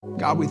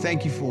God, we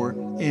thank you for it.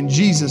 In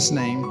Jesus'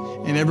 name.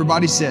 And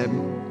everybody said,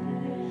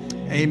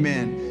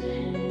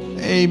 amen.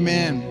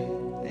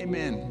 Amen.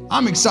 Amen.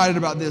 I'm excited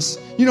about this.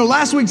 You know,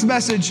 last week's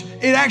message,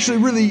 it actually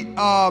really,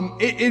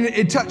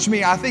 it touched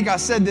me. I think I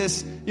said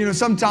this, you know,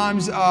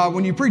 sometimes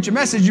when you preach a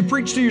message, you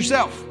preach to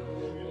yourself.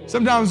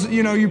 Sometimes,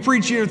 you know, you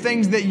preach, you know,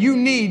 things that you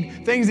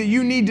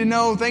need to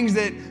know, things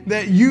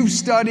that you've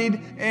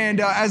studied. And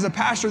as a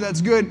pastor,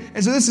 that's good.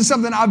 And so this is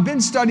something I've been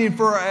studying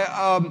for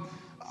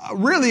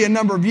really a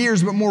number of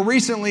years, but more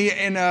recently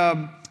in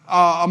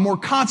a more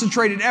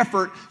concentrated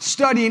effort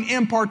studying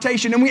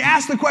impartation. And we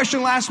asked the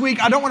question last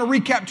week. I don't want to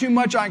recap too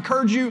much. I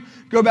encourage you,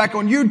 go back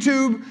on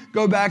YouTube,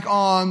 go back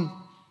on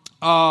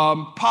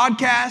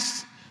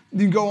podcasts. You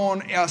can go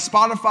on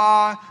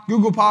Spotify,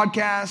 Google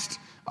Podcast,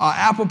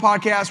 Apple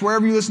Podcasts,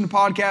 wherever you listen to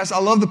podcasts. I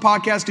love the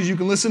podcast because you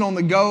can listen on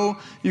the go.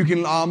 You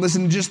can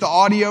listen to just the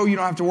audio. You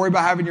don't have to worry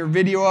about having your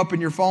video up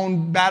and your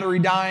phone battery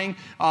dying.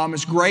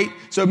 It's great.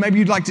 So maybe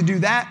you'd like to do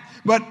that.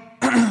 But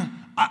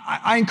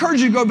I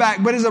encourage you to go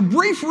back. But as a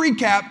brief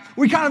recap,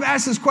 we kind of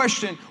asked this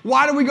question: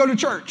 why do we go to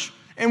church?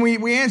 And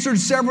we answered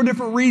several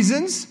different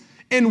reasons.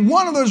 And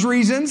one of those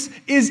reasons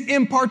is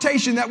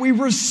impartation, that we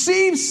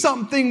receive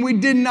something we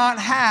did not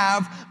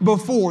have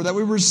before, that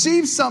we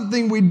receive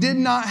something we did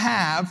not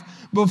have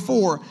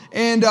before.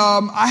 And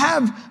I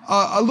have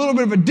a little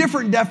bit of a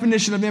different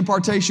definition of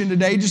impartation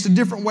today, just a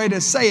different way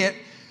to say it.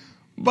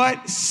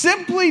 But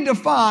simply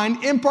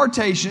defined,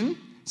 impartation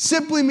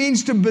simply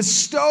means to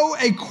bestow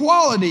a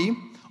quality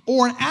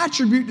or an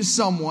attribute to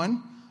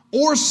someone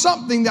or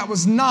something that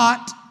was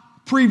not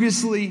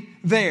previously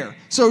there.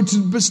 So to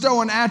bestow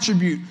an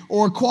attribute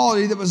or a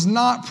quality that was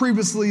not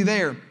previously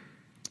there.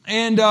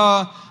 And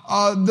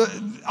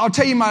I'll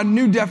tell you my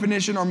new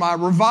definition or my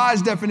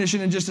revised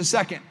definition in just a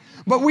second.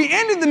 But we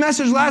ended the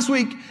message last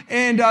week,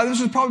 and this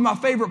was probably my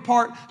favorite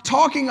part,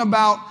 talking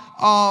about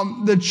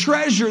the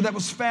treasure that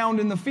was found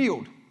in the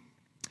field.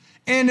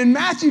 And in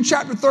Matthew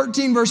chapter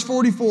 13, verse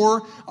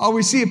 44,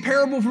 we see a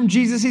parable from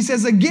Jesus. He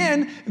says,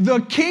 again,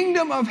 the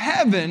kingdom of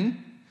heaven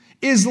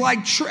is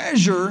like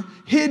treasure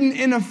hidden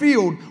in a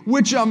field,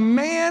 which a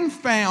man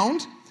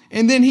found,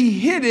 and then he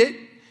hid it,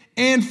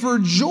 and for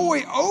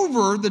joy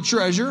over the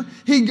treasure,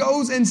 he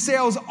goes and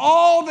sells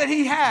all that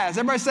he has.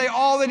 Everybody say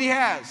all that he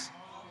has.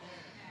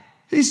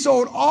 He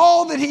sold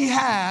all that he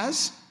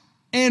has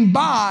and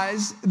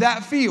buys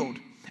that field.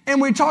 And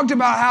we talked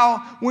about how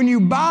when you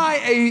buy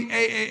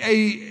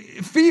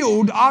a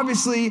field,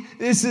 obviously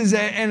this is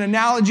an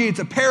analogy, it's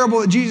a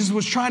parable that Jesus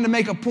was trying to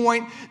make a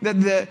point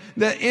that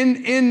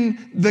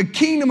in the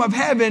kingdom of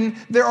heaven,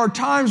 there are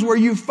times where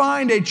you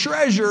find a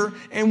treasure,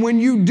 and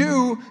when you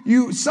do,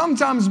 you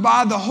sometimes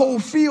buy the whole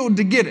field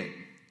to get it.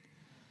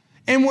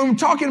 And when we're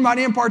talking about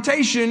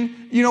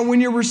impartation, you know, when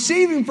you're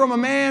receiving from a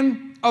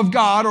man of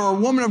God or a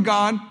woman of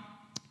God,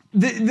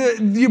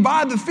 you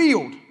buy the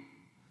field.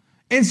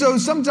 And so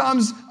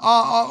sometimes,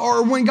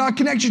 or when God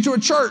connects you to a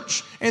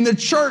church, and the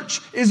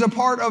church is a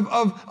part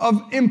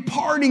of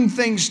imparting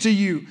things to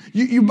you,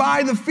 you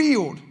buy the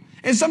field.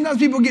 And sometimes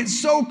people get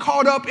so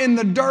caught up in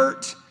the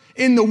dirt,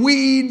 in the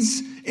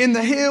weeds, in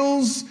the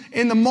hills,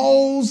 in the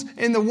moles,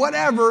 in the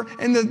whatever,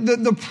 and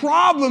the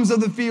problems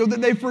of the field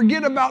that they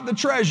forget about the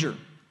treasure.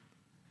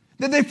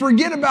 That they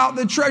forget about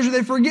the treasure.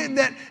 They forget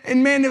that,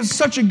 and man, it was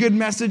such a good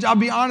message. I'll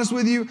be honest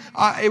with you.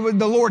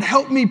 The Lord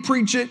helped me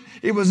preach it.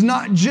 It was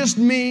not just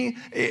me.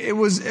 It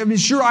was, I mean,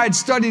 sure, I had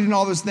studied and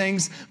all those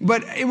things,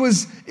 but it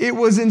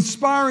was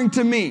inspiring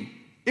to me.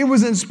 It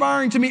was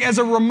inspiring to me as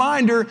a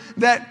reminder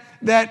that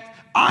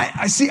I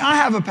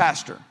have a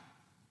pastor.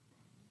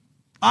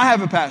 I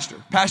have a pastor,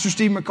 Pastor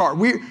Steve McCart.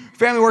 We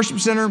Family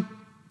Worship Center,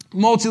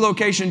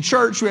 multi-location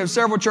church. We have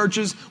several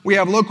churches. We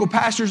have local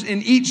pastors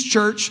in each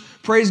church.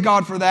 Praise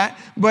God for that.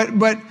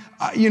 But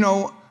you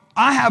know,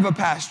 I have a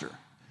pastor.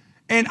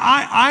 And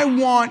I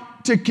want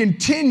to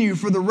continue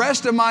for the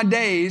rest of my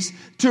days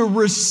to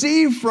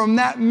receive from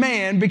that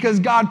man because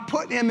God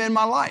put him in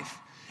my life.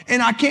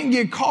 And I can't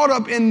get caught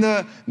up in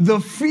the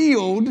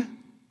field,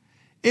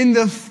 in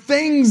the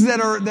things that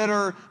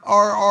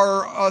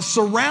are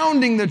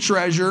surrounding the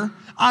treasure.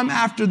 I'm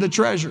after the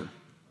treasure.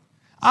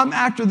 I'm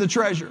after the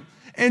treasure.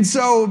 And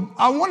so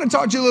I want to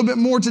talk to you a little bit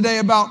more today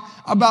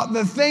about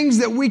the things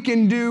that we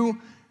can do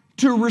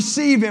to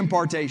receive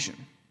impartation.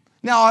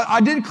 Now, I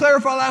did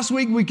clarify last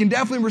week, we can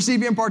definitely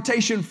receive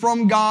impartation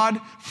from God,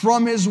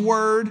 from His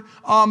Word,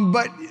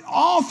 but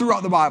all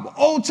throughout the Bible,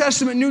 Old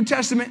Testament, New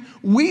Testament,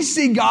 we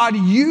see God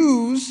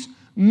use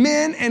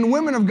men and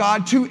women of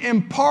God to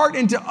impart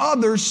into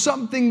others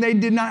something they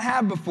did not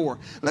have before.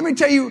 Let me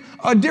tell you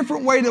a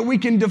different way that we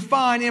can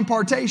define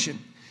impartation.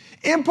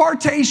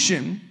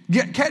 Impartation,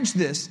 catch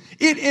this,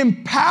 it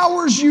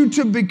empowers you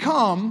to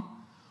become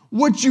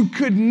what you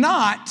could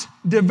not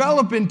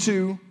develop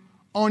into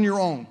on your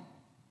own.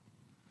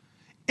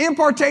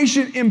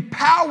 Impartation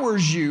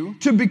empowers you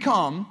to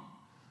become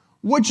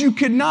what you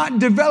could not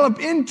develop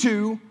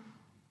into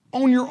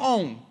on your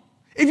own.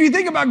 If you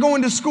think about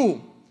going to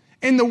school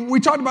We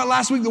talked about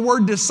last week the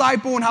word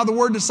disciple and how the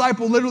word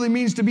disciple literally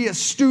means to be a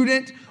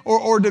student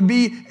or to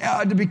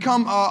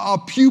become a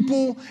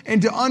pupil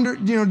and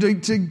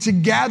to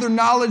gather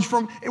knowledge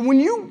from. And when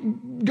you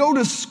go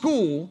to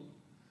school,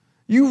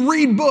 you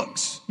read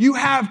books, you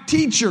have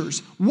teachers.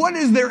 What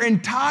is their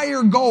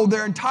entire goal,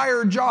 their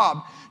entire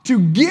job? To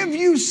give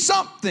you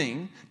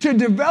something, to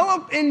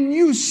develop in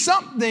you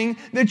something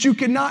that you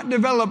cannot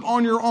develop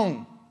on your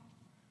own.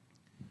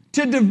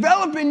 To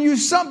develop in you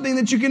something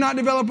that you cannot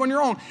develop on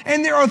your own.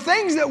 And there are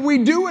things that we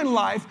do in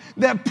life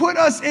that put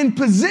us in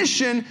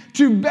position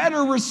to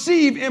better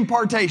receive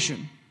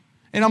impartation.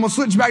 And I'm going to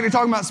switch back to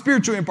talking about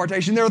spiritual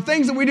impartation. There are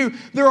things that we do.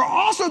 There are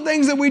also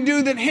things that we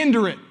do that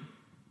hinder it.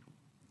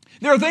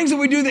 There are things that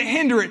we do that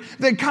hinder it,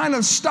 that kind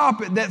of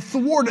stop it, that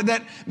thwart it,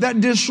 that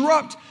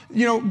disrupt,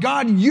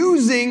 God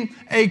using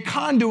a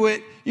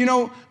conduit.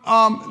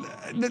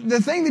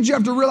 The thing that you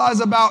have to realize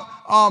about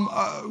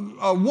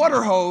a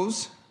water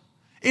hose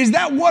is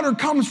that water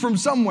comes from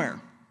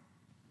somewhere.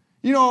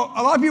 A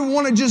lot of people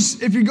want to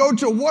if you go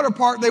to a water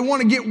park, they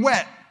want to get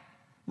wet,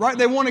 right?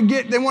 They want to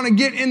get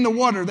in the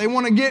water. They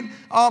want to get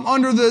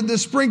under the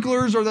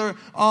sprinklers or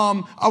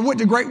I went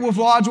to Great Wolf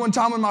Lodge one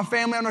time with my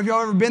family. I don't know if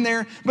y'all ever been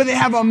there, but they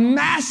have a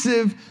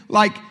massive,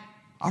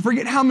 I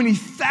forget how many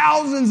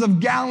thousands of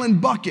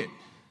gallon bucket.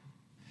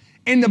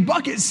 And the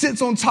bucket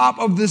sits on top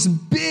of this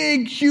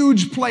big,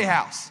 huge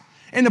playhouse.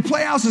 And the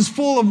playhouse is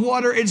full of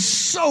water. It's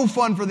so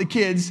fun for the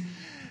kids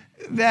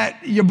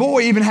that your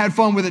boy even had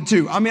fun with it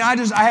too. I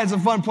had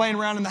some fun playing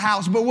around in the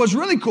house. But what's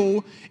really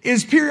cool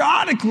is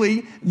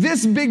periodically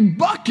this big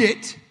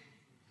bucket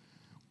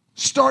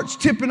starts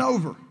tipping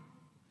over.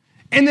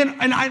 And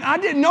I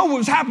didn't know what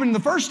was happening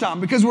the first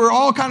time because we're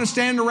all kind of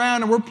standing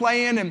around and we're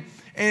playing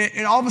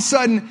and all of a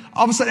sudden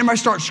everybody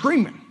starts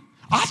screaming.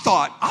 I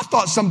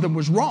thought something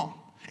was wrong.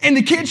 And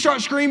the kids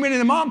start screaming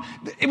and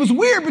it was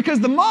weird because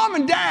the mom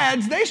and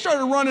dads, they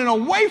started running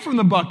away from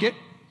the bucket.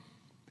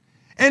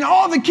 And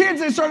all the kids,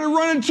 they started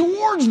running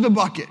towards the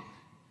bucket.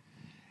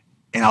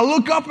 And I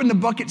look up and the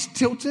bucket's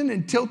tilting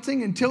and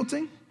tilting and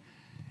tilting.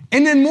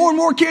 And then more and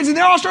more kids, and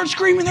they all start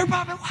screaming. They're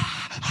popping.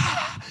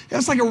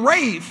 It's like a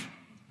rave.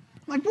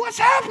 I'm like, what's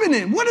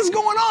happening? What is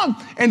going on?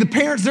 And the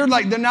parents, they're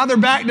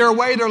back, they're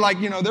away. They're like,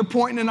 they're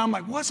pointing. And I'm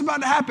like, what's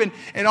about to happen?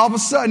 And all of a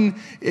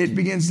sudden, it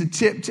begins to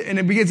tip. And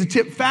it begins to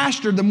tip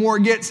faster the more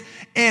it gets.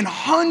 And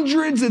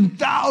hundreds and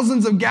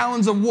thousands of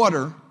gallons of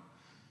water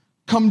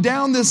come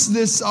down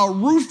this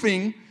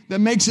roofing that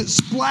makes it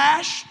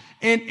splash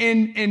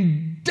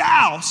and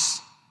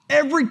douse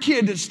every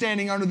kid that's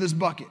standing under this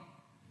bucket.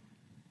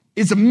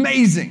 It's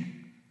amazing.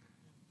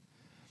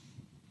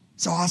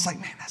 So I was like,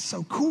 man, that's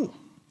so cool.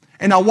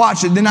 And I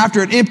watched it. Then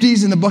after it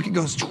empties and the bucket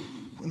goes,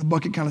 and the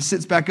bucket kind of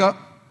sits back up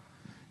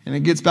and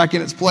it gets back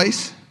in its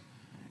place.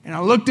 And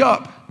I looked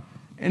up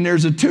and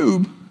there's a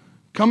tube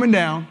coming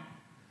down,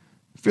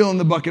 filling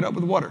the bucket up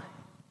with water.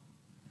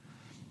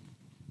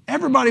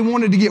 Everybody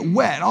wanted to get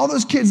wet. All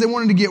those kids, they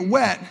wanted to get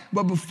wet.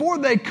 But before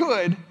they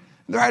could,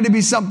 there had to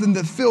be something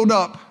that filled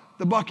up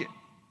the bucket.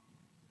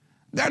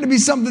 There had to be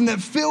something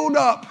that filled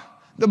up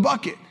the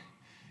bucket.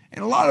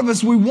 And a lot of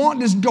us, we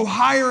want to go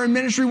higher in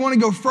ministry. We want to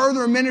go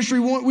further in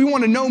ministry. We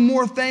want to know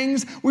more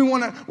things. We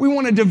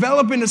want to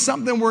develop into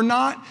something we're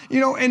not.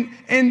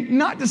 And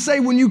not to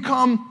say when you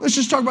come, let's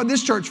just talk about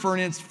this church for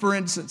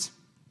instance.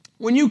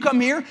 When you come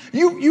here,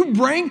 you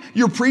bring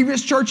your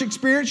previous church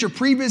experience, your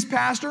previous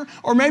pastor,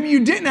 or maybe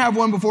you didn't have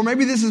one before.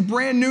 Maybe this is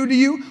brand new to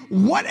you.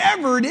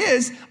 Whatever it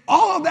is,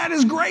 all of that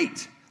is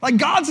great. Like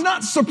God's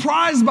not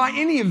surprised by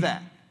any of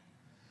that.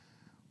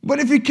 But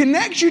if He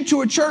connects you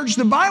to a church,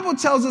 the Bible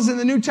tells us in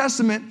the New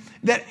Testament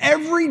that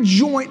every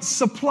joint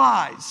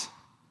supplies.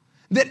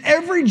 That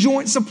every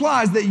joint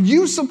supplies, that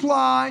you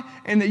supply,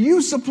 and that you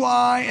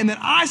supply, and that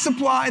I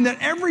supply, and that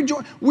every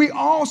joint, we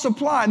all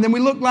supply. And then we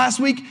looked last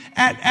week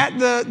at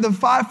the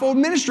fivefold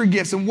ministry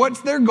gifts and what's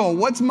their goal?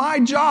 What's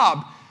my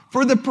job?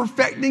 For the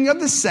perfecting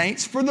of the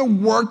saints, for the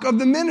work of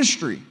the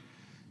ministry.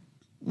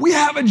 We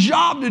have a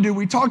job to do.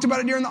 We talked about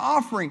it during the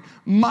offering.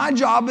 My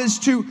job is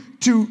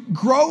to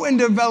grow and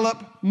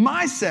develop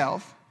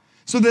myself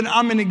so that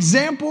I'm an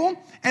example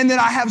and that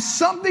I have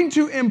something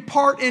to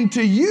impart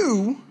into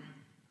you.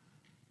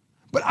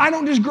 But I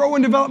don't just grow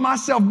and develop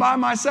myself by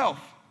myself.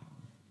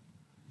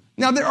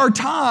 Now, there are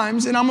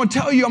times, and I'm going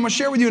to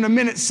share with you in a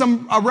minute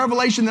a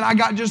revelation that I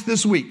got just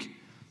this week.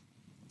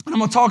 And I'm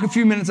going to talk a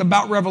few minutes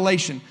about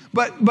revelation.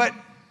 But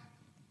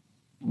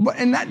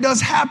and that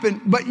does happen.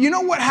 But you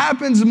know what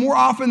happens more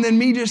often than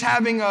me just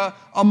having a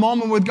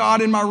moment with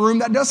God in my room?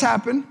 That does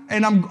happen.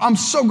 And I'm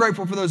so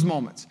grateful for those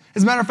moments.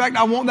 As a matter of fact,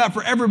 I want that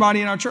for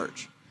everybody in our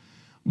church.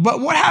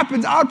 But what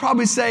happens, I would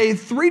probably say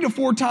 3 to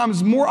 4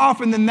 times more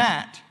often than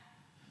that,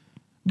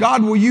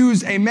 God will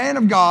use a man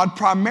of God,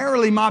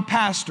 primarily my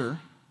pastor,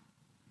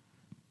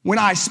 when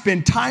I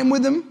spend time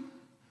with him,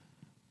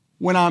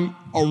 when I'm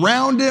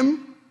around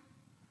him,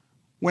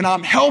 when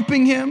I'm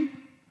helping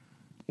him,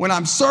 when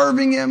I'm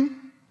serving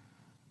him,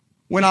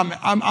 when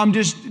I'm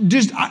just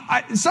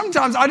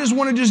sometimes I just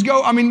want to just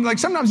go.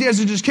 Sometimes he has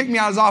to just kick me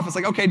out of his office.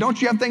 Like, okay,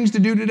 don't you have things to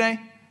do today?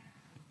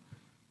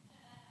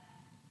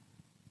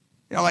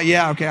 Like,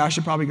 yeah, okay, I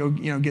should probably go,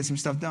 get some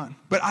stuff done.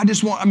 But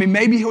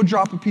maybe he'll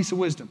drop a piece of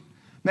wisdom.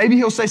 Maybe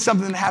he'll say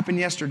something that happened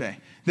yesterday.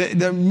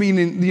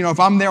 Meaning, if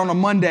I'm there on a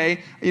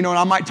Monday, and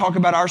I might talk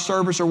about our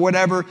service or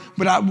whatever,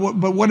 but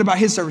what about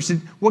his service?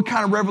 What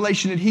kind of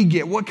revelation did he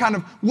get?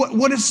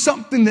 What is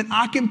something that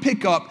I can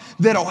pick up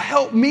that'll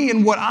help me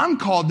in what I'm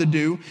called to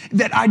do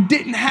that I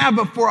didn't have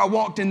before I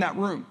walked in that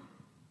room?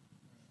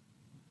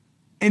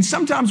 And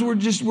sometimes we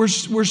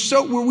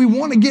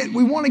want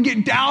to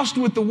get doused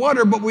with the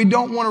water, but we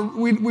don't want to.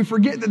 We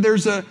forget that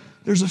there's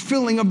a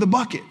filling of the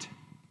bucket.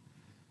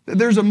 That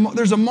there's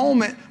a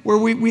moment where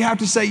we have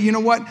to say, you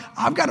know what?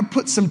 I've got to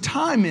put some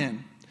time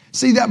in.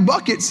 See, that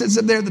bucket sits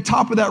up there at the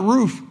top of that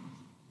roof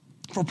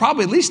for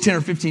probably at least 10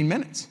 or 15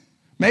 minutes,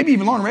 maybe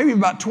even longer, maybe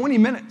about 20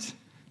 minutes.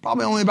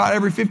 Probably only about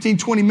every 15,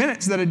 20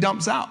 minutes that it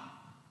dumps out.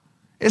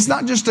 It's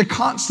not just a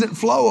constant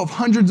flow of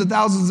hundreds of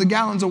thousands of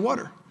gallons of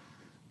water.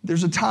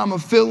 There's a time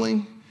of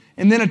filling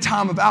and then a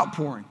time of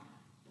outpouring.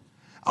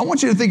 I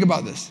want you to think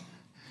about this.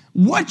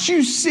 What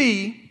you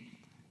see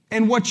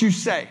and what you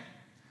say.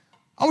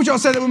 I want y'all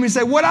to say that with me.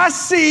 Say, what I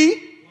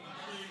see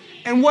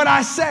and what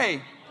I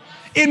say.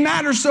 It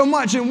matters so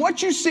much. And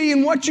what you see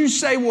and what you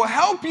say will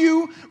help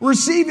you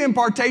receive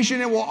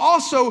impartation and will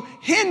also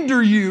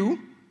hinder you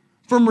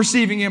from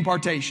receiving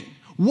impartation.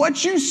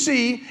 What you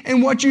see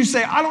and what you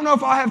say. I don't know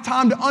if I'll have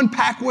time to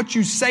unpack what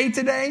you say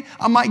today.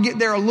 I might get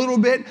there a little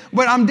bit,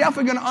 but I'm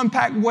definitely going to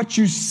unpack what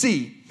you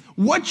see.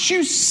 What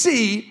you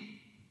see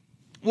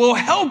will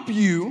help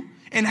you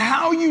in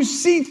how you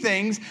see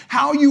things,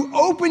 how you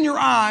open your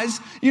eyes.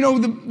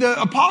 The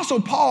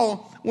Apostle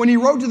Paul, when he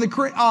wrote to the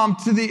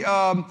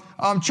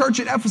church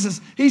at Ephesus,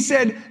 he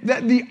said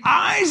that the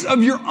eyes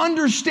of your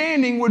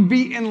understanding would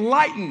be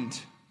enlightened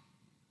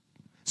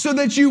so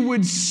that you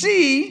would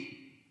see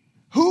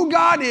who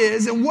God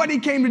is and what he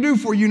came to do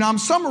for you. Now I'm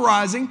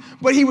summarizing,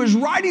 but he was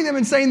writing them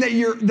and saying that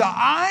the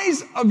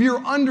eyes of your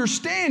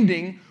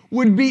understanding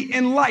would be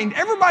enlightened.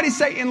 Everybody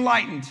say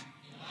enlightened.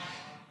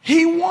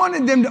 He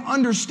wanted them to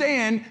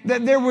understand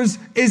that there was,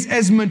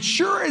 as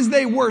mature as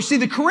they were. See,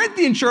 the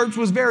Corinthian church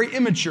was very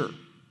immature.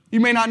 You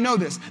may not know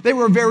this. They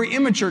were a very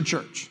immature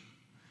church.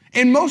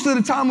 And most of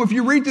the time, if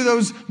you read through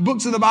those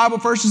books of the Bible,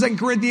 1st and 2nd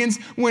Corinthians,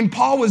 when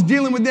Paul was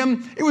dealing with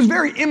them, it was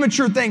very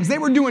immature things. They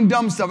were doing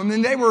dumb stuff. I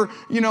mean, they were,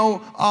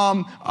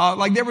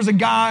 like there was a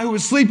guy who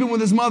was sleeping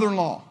with his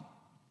mother-in-law.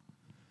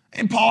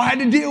 And Paul had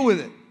to deal with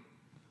it.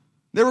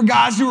 There were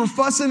guys who were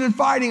fussing and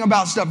fighting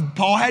about stuff.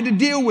 Paul had to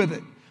deal with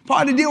it. Paul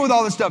had to deal with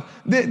all this stuff.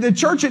 The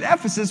church at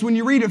Ephesus, when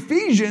you read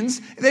Ephesians,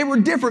 they were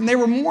different. They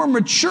were more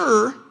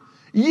mature.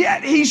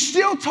 Yet he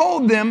still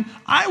told them,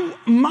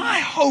 my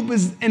hope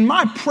is, and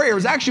my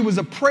prayers actually was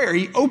a prayer.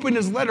 He opened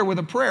his letter with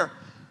a prayer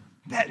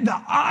that the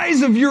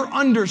eyes of your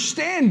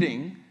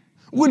understanding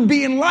would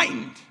be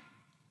enlightened.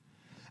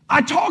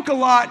 I talk a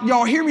lot.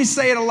 Y'all hear me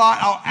say it a lot.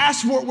 I'll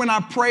ask for it when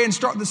I pray and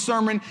start the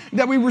sermon,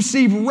 that we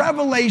receive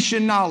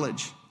revelation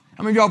knowledge.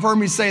 How many of y'all have heard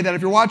me say that?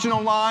 If you're watching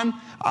online,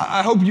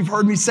 I hope you've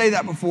heard me say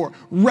that before.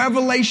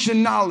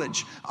 Revelation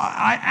knowledge.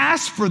 I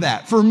ask for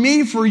that. For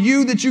me, for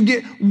you, that you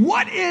get.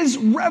 What is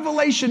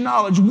revelation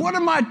knowledge? What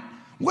am I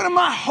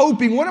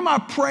hoping? What am I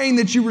praying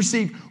that you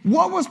receive?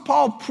 What was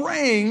Paul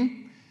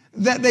praying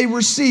that they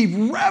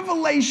receive?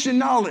 Revelation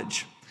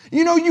knowledge.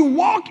 You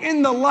walk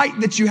in the light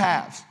that you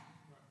have.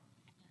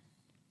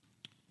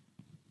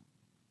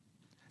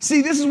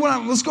 See, this is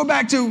let's go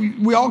back to,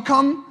 we all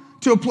come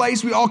to a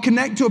place, we all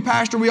connect to a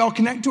pastor, we all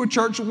connect to a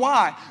church.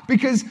 Why?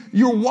 Because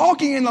you're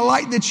walking in the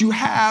light that you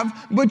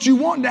have, but you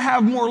want to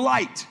have more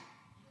light.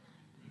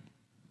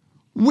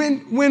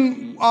 When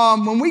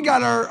we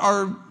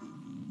got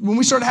when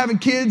we started having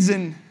kids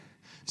and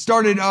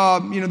started,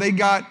 they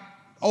got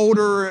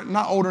older,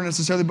 not older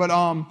necessarily, but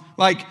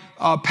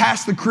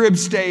past the crib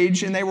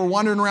stage, and they were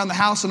wandering around the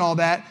house and all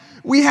that,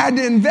 we had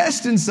to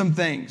invest in some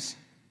things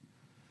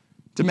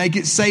to make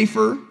it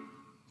safer,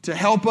 to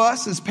help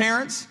us as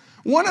parents.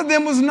 One of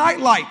them was night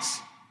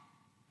lights.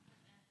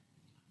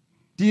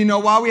 Do you know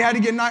why we had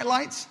to get night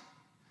lights?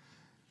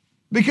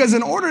 Because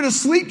in order to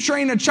sleep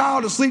train a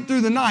child to sleep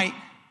through the night,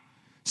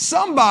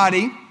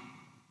 somebody,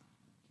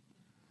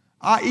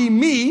 i.e.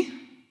 me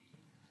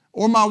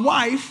or my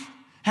wife,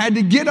 had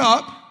to get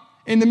up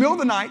in the middle of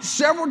the night,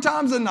 several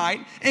times a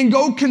night, and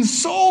go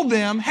console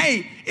them.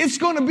 Hey, it's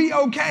going to be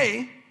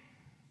okay.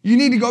 You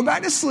need to go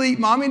back to sleep.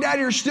 Mommy and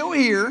daddy are still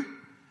here.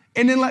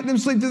 And then let them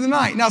sleep through the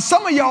night. Now,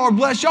 some of y'all are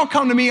blessed. Y'all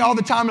come to me all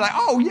the time and like,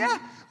 oh, yeah,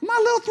 my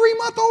little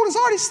 3-month-old is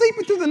already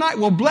sleeping through the night.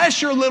 Well,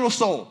 bless your little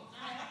soul.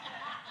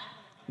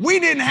 We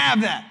didn't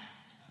have that.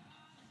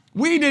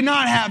 We did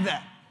not have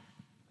that.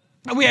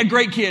 We had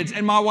great kids,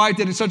 and my wife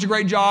did such a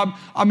great job.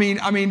 I mean,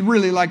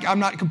 really, I'm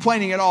not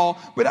complaining at all,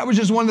 but that was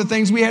just one of the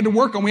things we had to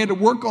work on. We had to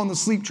work on the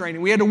sleep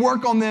training. We had to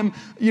work on them,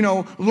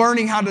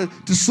 learning how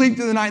to sleep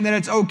through the night and that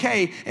it's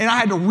okay. And I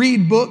had to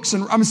read books,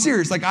 and I'm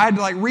serious. I had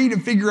to read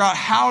and figure out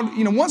how,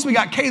 once we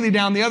got Kaylee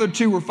down, the other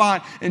two were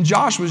fine, and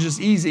Josh was just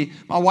easy.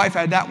 My wife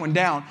had that one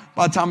down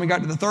by the time we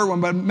got to the third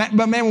one. But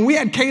man, when we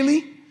had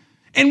Kaylee,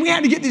 and we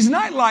had to get these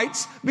night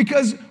lights,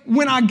 because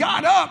when I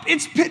got up,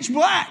 it's pitch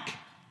black.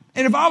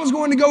 And if I was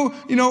going to go,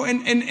 we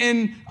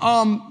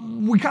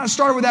kind of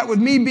started with that with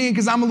me being,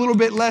 because I'm a little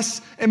bit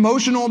less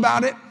emotional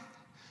about it.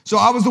 So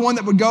I was the one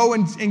that would go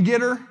and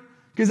get her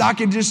because I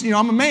could just,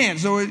 I'm a man.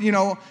 So,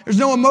 there's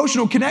no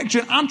emotional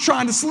connection. I'm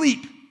trying to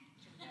sleep.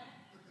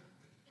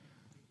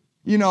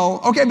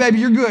 Okay, baby,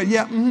 you're good.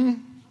 Yeah. Mm-hmm.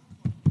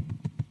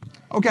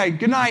 Okay,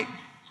 good night.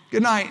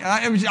 Good night.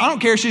 I don't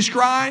care if she's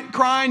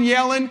crying,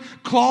 yelling,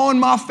 clawing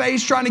my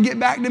face, trying to get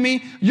back to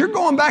me. You're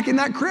going back in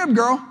that crib,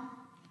 girl.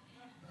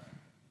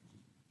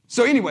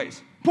 So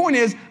anyways, point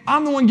is,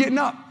 I'm the one getting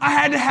up. I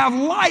had to have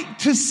light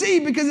to see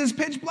because it's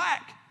pitch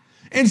black.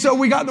 And so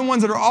we got the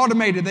ones that are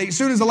automated. As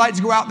soon as the lights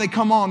go out, they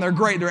come on. They're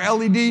great. They're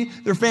LED.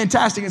 They're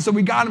fantastic. And so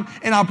we got them,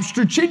 and I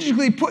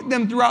strategically put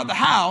them throughout the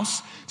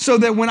house so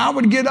that when I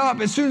would get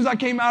up, as soon as I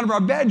came out of our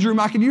bedroom,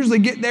 I could usually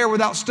get there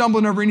without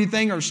stumbling over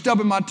anything or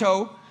stubbing my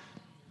toe.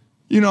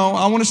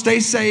 I want to stay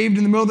saved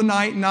in the middle of the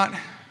night and not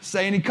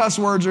say any cuss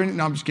words or anything.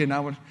 No, I'm just kidding.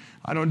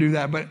 I don't do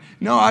that. But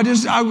no,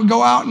 I would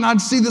go out and I'd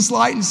see this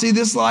light and see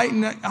this light,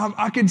 and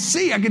I could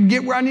see. I could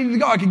get where I needed to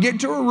go. I could get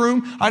to her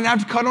room. I didn't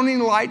have to cut on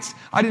any lights.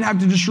 I didn't have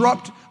to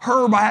disrupt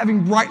her by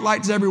having bright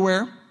lights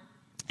everywhere.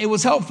 It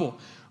was helpful.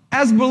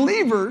 As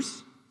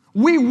believers,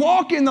 we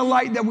walk in the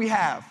light that we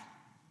have.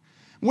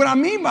 What I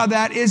mean by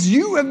that is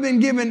you have been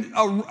given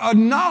a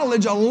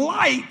knowledge, a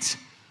light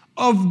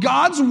of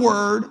God's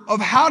word,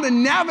 of how to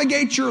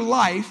navigate your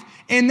life,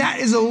 and that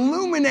is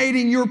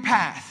illuminating your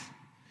path.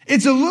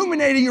 It's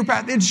illuminating your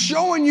path. It's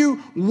showing you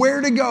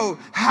where to go,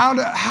 how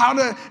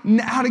to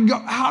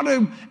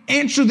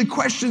answer the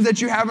questions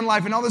that you have in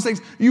life and all those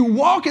things. You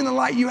walk in the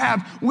light you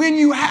have. When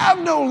you have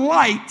no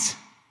light,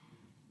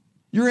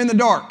 you're in the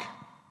dark.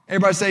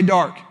 Everybody say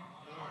dark.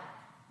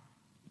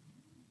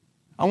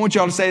 I want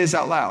y'all to say this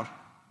out loud.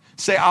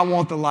 Say, I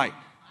want the light.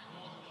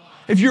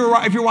 If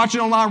you're watching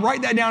online,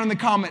 write that down in the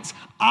comments.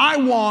 I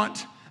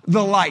want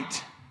the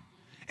light.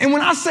 And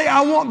when I say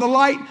I want the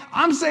light,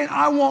 I'm saying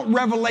I want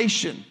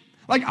revelation.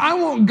 Like I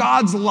want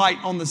God's light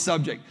on the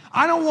subject.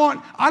 I don't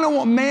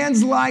want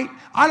man's light.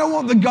 I don't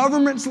want the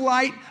government's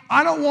light.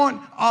 I don't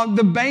want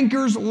the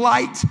banker's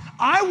light.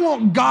 I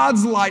want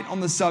God's light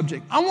on the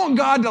subject. I want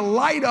God to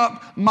light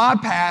up my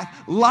path,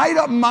 light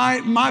up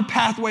my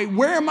pathway.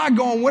 Where am I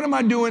going? What am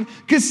I doing?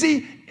 Because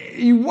see,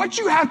 what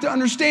you have to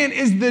understand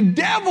is the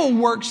devil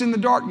works in the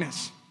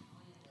darkness.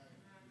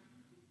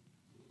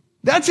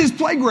 That's his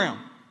playground.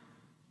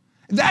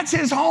 That's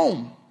his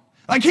home.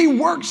 Like he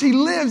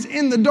lives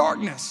in the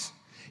darkness.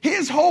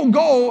 His whole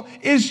goal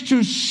is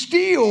to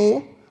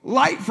steal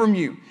light from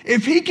you.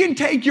 If he can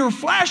take your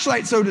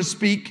flashlight, so to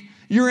speak,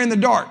 you're in the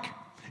dark.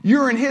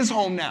 You're in his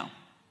home now.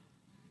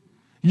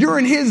 You're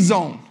in his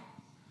zone.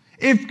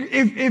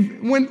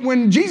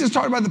 When Jesus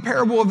talked about the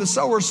parable of the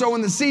sower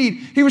sowing the seed,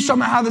 he was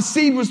talking about how the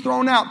seed was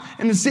thrown out,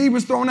 and the seed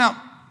was thrown out.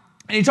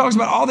 And he talks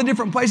about all the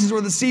different places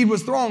where the seed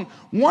was thrown.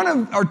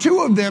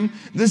 Two of them,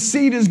 the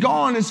seed is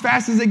gone as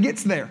fast as it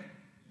gets there.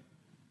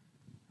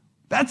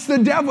 That's the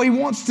devil. He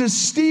wants to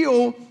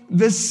steal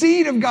the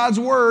seed of God's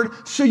word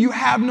so you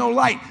have no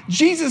light.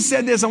 Jesus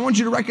said this. I want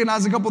you to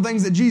recognize a couple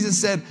things that Jesus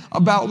said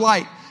about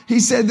light. He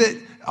said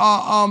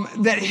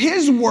that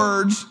his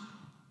words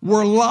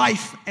were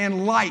life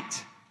and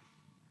light.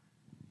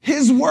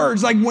 His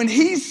words, like when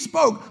he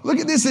spoke, look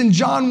at this in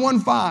John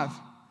 1:5.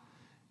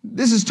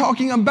 This is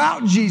talking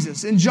about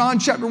Jesus in John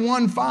chapter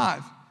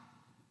 1:5.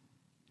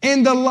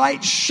 And the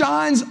light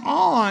shines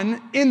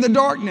on in the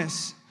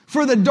darkness,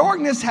 for the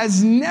darkness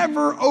has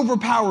never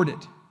overpowered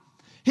it.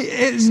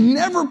 It has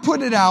never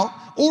put it out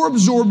or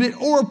absorbed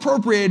it or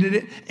appropriated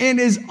it and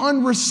is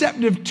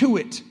unreceptive to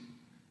it.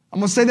 I'm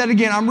going to say that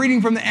again. I'm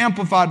reading from the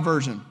Amplified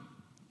Version.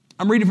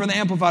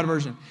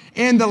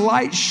 And the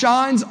light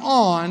shines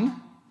on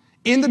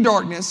in the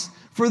darkness,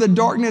 for the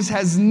darkness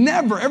has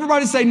never,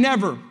 everybody say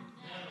never.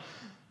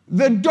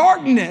 The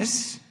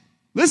darkness,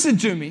 listen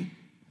to me,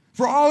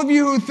 for all of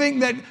you who think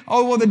that,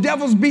 the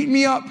devil's beating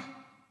me up,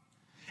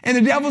 and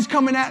the devil's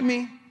coming at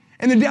me,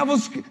 and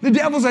the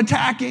devil's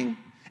attacking,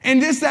 and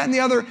this, that, and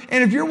the other.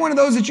 And if you're one of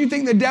those that you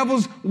think the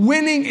devil's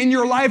winning in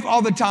your life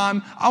all the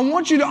time, I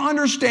want you to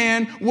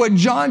understand what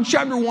John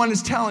chapter 1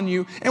 is telling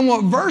you and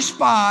what verse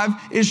 5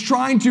 is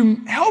trying to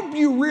help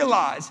you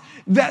realize,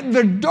 that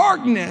the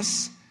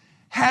darkness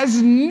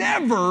has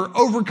never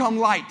overcome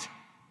light.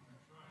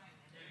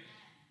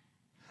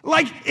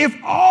 Like if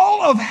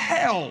all of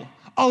hell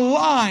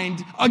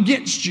aligned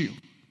against you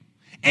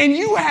and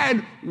you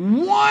had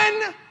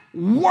one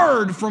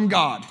word from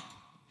God,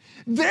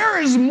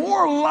 there is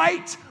more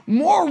light,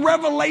 more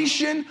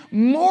revelation,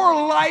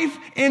 more life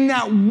in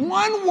that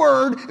one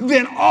word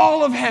than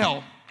all of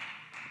hell.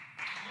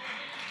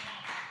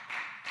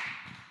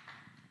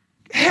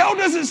 Hell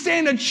doesn't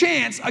stand a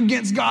chance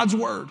against God's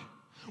word.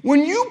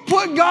 When you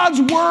put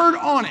God's word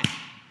on it,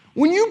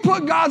 when you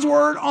put God's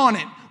word on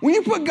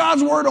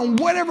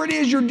whatever it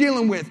is you're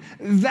dealing with,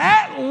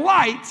 that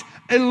light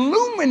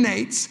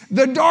illuminates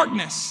the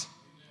darkness.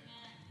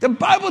 The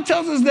Bible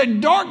tells us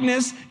that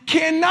darkness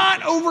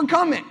cannot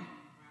overcome it.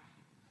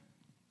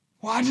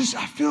 Well, I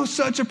feel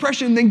such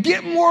oppression. Then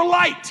get more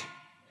light.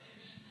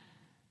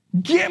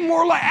 Get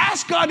more light.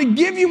 Ask God to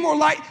give you more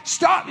light.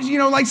 Stop,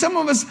 like some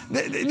of us,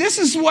 this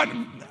is what,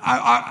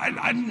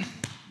 let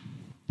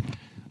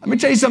me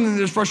tell you something that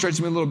just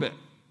frustrates me a little bit.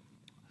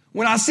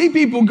 When I see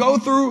people go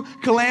through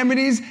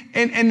calamities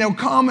and they'll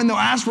come and they'll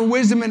ask for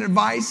wisdom and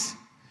advice,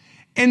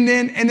 and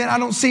then I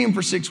don't see them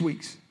for 6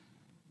 weeks.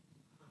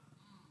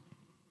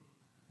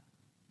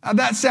 Now,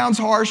 that sounds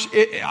harsh.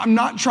 I'm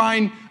not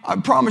trying, I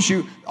promise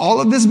you, all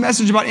of this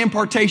message about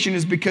impartation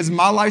is because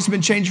my life's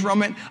been changed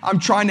from it. I'm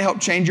trying to help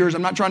change yours.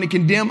 I'm not trying to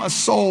condemn a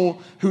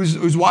soul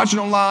who's watching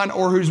online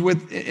or who's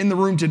in the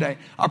room today.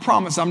 I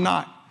promise I'm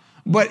not.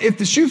 But if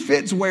the shoe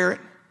fits, wear it.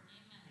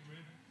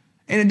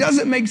 And it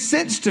doesn't make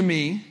sense to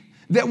me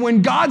that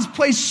when God's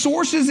placed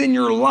sources in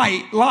your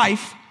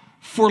life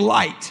for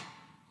light,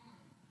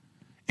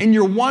 and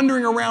you're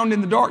wandering around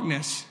in the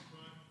darkness,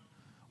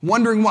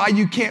 wondering why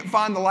you can't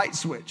find the light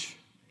switch,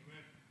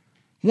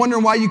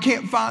 wondering why you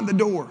can't find the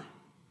door,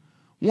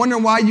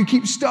 wondering why you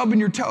keep stubbing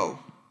your toe,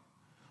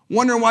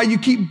 wondering why you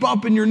keep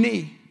bumping your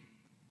knee.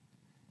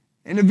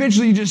 And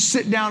eventually you just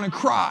sit down and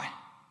cry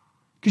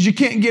because you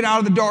can't get out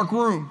of the dark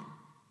room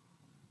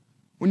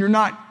when you're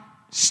not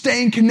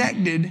staying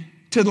connected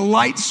to the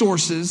light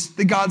sources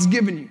that God's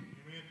given you.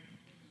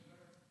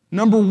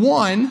 Number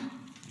one,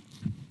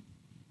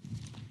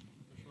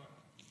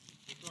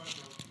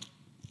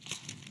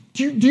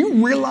 do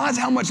you realize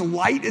how much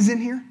light is in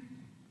here?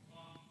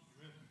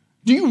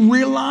 Do you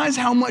realize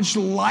how much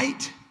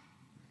light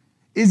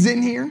is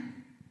in here?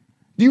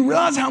 Do you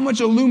realize how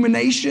much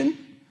illumination,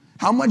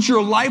 how much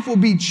your life will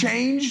be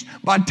changed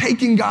by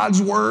taking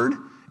God's word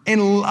and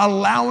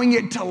allowing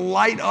it to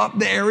light up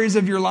the areas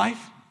of your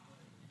life?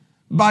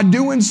 By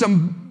doing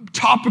some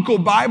topical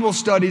Bible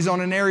studies on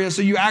an area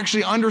so you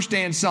actually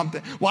understand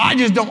something. Well, I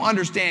just don't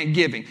understand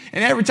giving.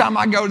 And every time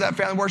I go to that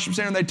family worship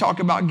center, they talk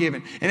about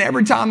giving. And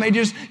every time they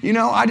just,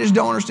 I just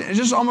don't understand. It's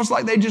just almost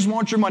like they just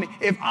want your money.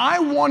 If I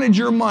wanted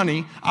your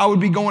money, I would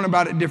be going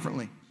about it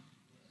differently.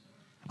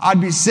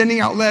 I'd be sending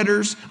out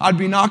letters. I'd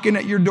be knocking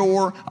at your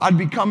door. I'd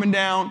be coming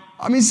down.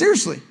 I mean,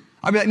 seriously.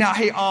 I'd be like, now,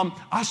 hey,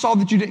 I saw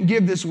that you didn't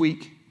give this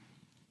week.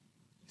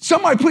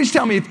 Somebody please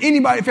tell me if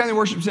anybody at Family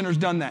Worship Center has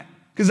done that.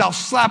 Because I'll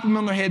slap them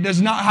on their head.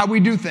 That's not how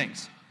we do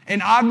things.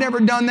 And I've never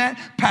done that.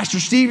 Pastor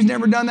Steve's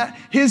never done that.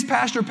 His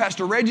pastor,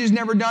 Pastor Reggie's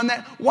never done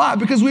that. Why?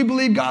 Because we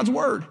believe God's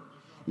word.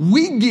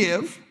 We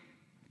give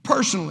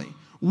personally.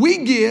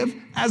 We give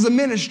as a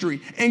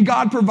ministry. And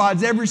God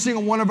provides every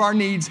single one of our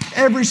needs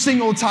every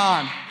single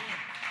time.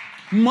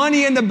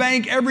 Money in the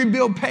bank, every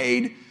bill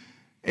paid.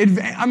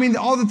 I mean,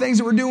 all the things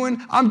that we're doing,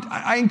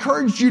 I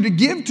encourage you to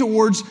give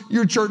towards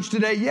your church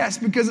today, yes,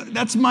 because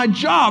that's my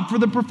job for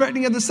the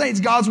perfecting of the saints.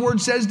 God's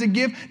word says to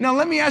give. Now,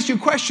 let me ask you a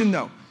question,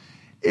 though.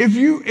 If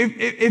you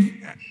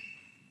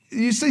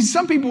see,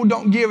 some people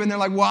don't give and they're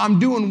like, well, I'm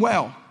doing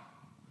well.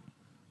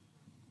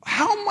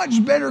 How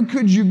much better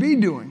could you be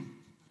doing?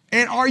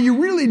 And are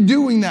you really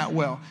doing that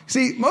well?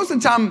 See, most of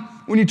the time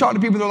when you talk to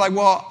people, they're like,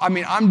 well, I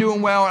mean, I'm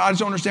doing well. And I just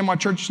don't understand why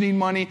churches need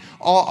money.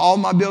 All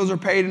my bills are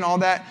paid and all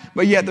that.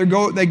 But yet they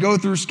go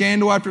through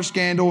scandal after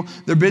scandal.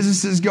 Their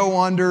businesses go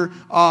under.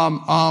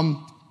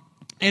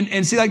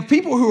 And see, like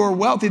people who are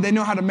wealthy, they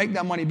know how to make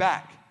that money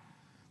back.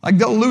 Like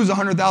they'll lose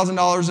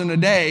 $100,000 in a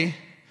day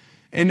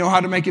and know how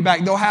to make it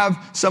back. They'll have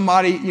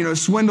somebody,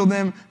 swindle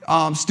them,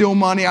 steal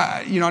money.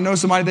 I know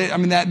somebody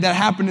that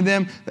happened to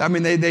them. I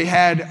mean, they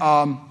had,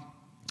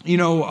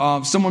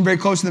 someone very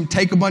close to them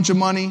take a bunch of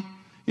money,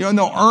 and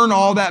they'll earn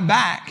all that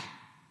back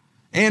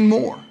and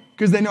more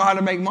because they know how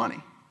to make money.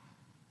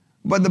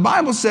 But the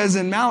Bible says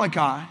in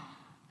Malachi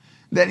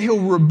that he'll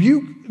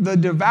rebuke the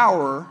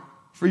devourer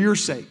for your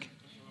sake.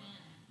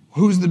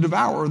 Who's the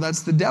devourer?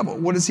 That's the devil.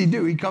 What does he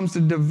do? He comes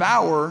to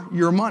devour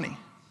your money.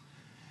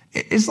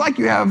 It's like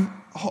you have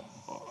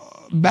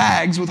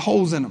bags with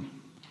holes in them.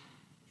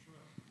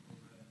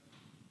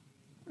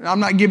 I'm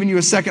not giving you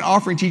a second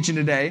offering teaching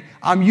today.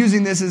 I'm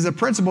using this as a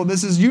principle.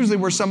 This is usually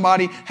where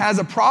somebody has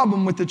a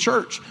problem with the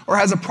church or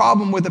has a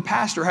problem with the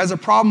pastor, has a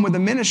problem with the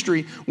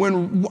ministry.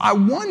 When I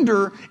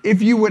wonder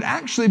if you would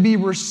actually be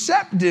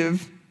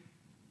receptive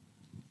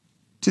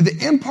to the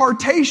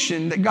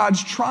impartation that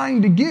God's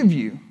trying to give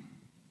you,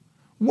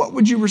 what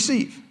would you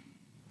receive?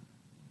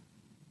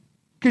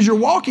 Because you're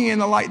walking in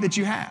the light that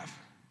you have.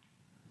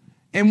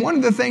 And one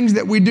of the things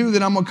that we do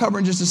that I'm going to cover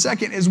in just a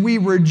second is we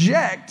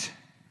reject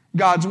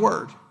God's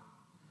word.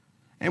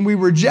 And we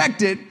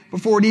reject it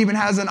before it even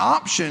has an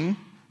option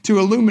to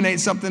illuminate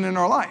something in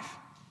our life.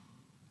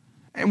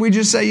 And we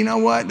just say, you know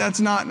what, that's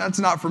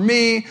not for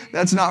me,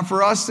 that's not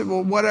for us,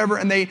 well, whatever.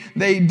 And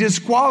they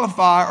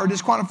disqualify.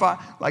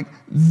 Like,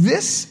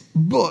 this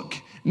book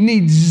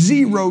needs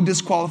zero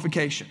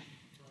disqualification.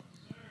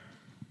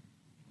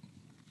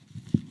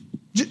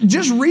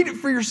 Just read it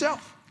for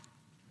yourself.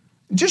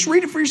 Just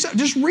read it for yourself.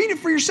 Just read it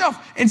for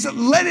yourself. And so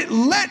let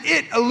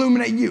it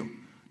illuminate you.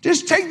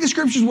 Just take the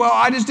scriptures. Well,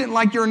 I just didn't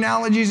like your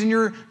analogies and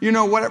your,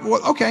 whatever.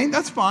 Well, okay,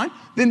 that's fine.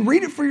 Then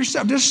read it for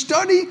yourself. Just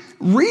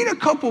read a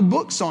couple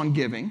books on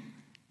giving.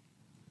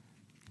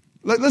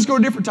 Let's go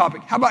to a different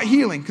topic. How about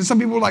healing? Because some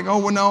people are like, oh,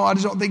 well, no, I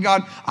just don't think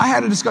God. I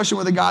had a discussion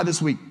with a guy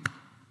this week.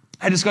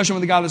 I had a discussion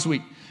with a guy this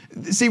week.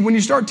 See, when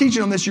you start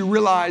teaching on this, you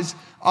realize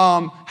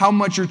how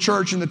much your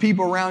church and the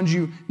people around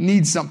you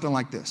need something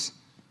like this.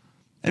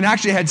 And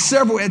actually, I had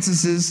several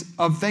instances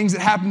of things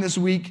that happened this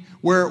week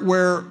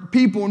where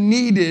people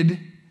needed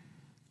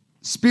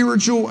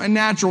spiritual and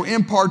natural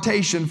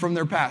impartation from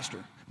their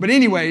pastor. But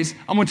anyways,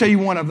 I'm going to tell you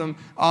one of them.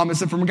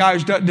 It's from a guy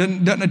who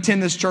doesn't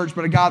attend this church,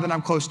 but a guy that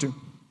I'm close to.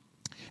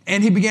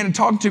 And he began to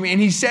talk to me,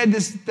 and he said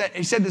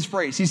this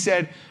phrase. He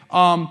said,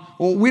 well,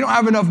 we don't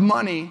have enough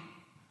money.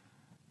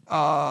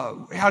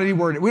 How did he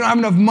word it? We don't have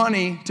enough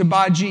money to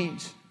buy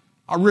jeans.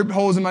 I ripped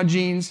holes in my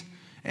jeans,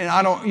 and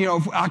I don't,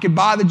 if I could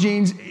buy the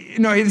jeans.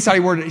 No, this is how he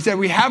worded it. He said,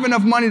 we have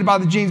enough money to buy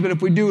the jeans, but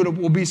if we do, it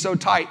will be so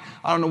tight,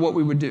 I don't know what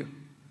we would do.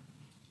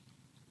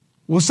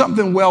 Well,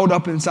 something welled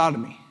up inside of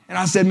me. And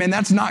I said, man,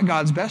 that's not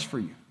God's best for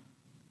you.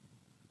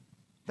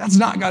 That's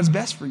not God's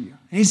best for you.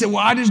 And he said, well,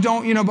 I just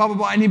don't, blah, blah,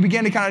 blah. And he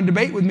began to kind of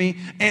debate with me,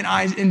 and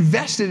I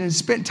invested and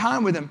spent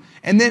time with him.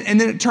 And then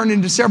it turned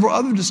into several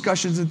other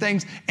discussions and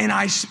things. And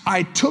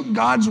I took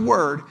God's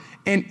word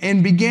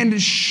and began to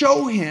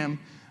show him,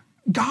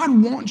 God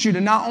wants you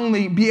to not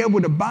only be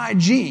able to buy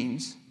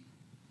jeans,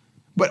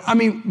 but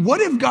what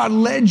if God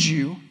led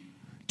you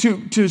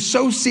to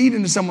sow seed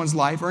into someone's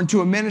life or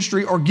into a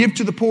ministry or give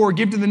to the poor or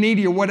give to the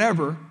needy or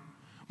whatever,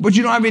 but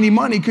you don't have any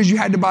money because you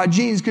had to buy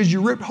jeans because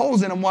you ripped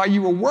holes in them while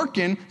you were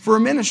working for a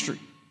ministry.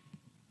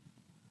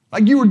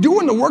 Like you were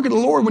doing the work of the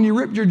Lord when you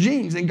ripped your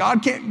jeans, and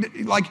God can't,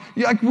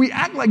 we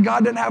act like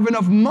God doesn't have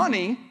enough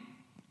money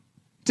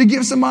to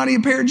give somebody a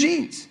pair of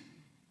jeans.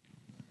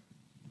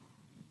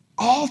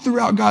 All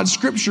throughout God's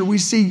scripture, we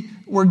see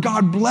where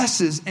God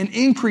blesses and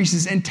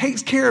increases and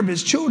takes care of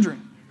his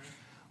children.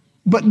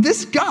 But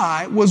this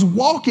guy was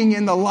walking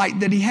in the light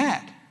that he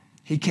had.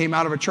 He came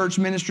out of a church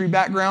ministry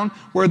background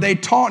where they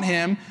taught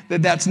him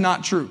that that's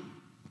not true.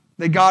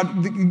 That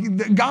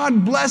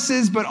God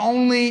blesses, but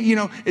only,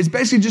 it's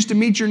basically just to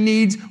meet your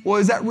needs. Well,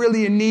 is that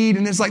really a need?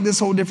 And it's like this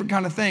whole different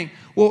kind of thing.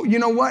 Well, you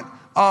know what?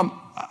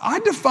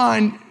 I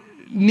define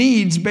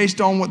needs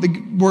based on what the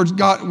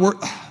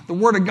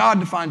Word of God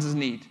defines as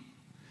need.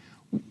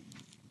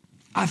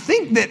 I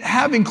think that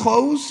having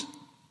clothes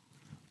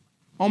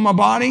on my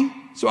body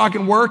so I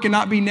can work and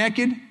not be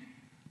naked.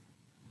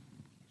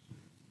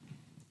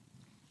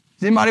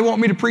 Does anybody want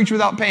me to preach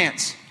without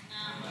pants?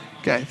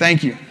 Okay,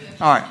 thank you.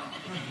 All right.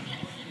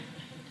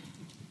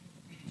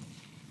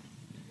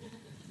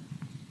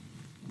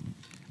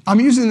 I'm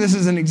using this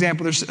as an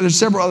example. There's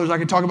several others. I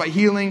could talk about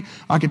healing.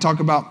 I could talk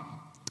about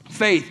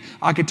faith.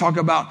 I could talk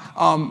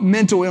about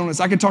mental illness.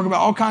 I could talk about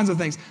all kinds of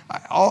things,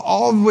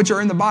 all of which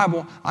are in the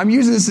Bible. I'm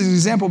using this as an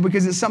example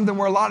because it's something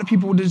where a lot of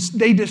people,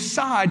 they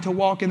decide to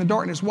walk in the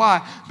darkness.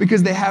 Why?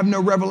 Because they have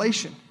no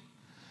revelation.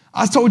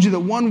 I told you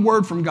that one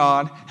word from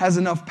God has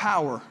enough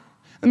power.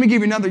 Let me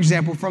give you another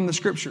example from the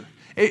scripture.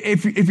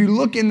 If you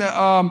look in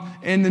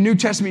the New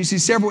Testament, you see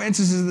several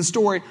instances of the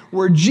story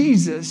where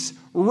Jesus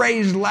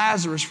raised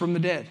Lazarus from the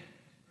dead.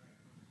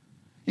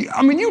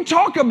 You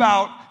talk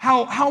about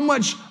how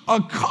much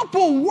a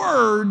couple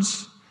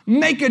words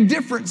make a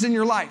difference in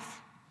your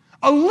life.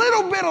 A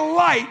little bit of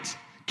light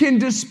can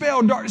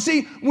dispel darkness.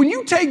 See, when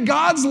you take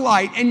God's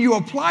light and you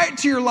apply it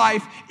to your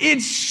life,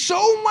 it's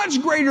so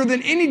much greater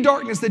than any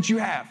darkness that you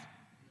have.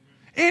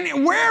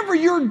 And wherever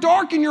you're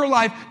dark in your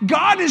life,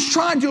 God is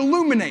trying to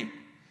illuminate.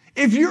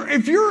 If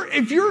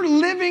you're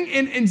living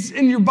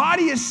and your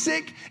body is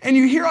sick and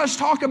you hear us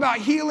talk about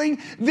healing,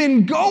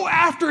 then go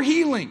after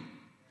healing.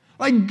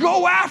 Like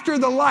go after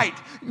the light.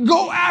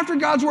 Go after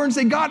God's word and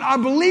say, God, I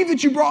believe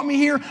that you brought me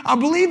here. I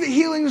believe that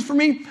healing is for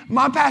me.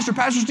 My pastor,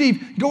 Pastor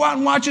Steve, go out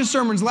and watch his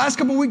sermons. The last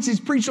couple of weeks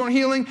he's preached on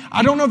healing.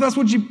 I don't know if that's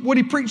what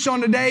he preached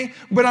on today,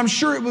 but I'm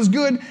sure it was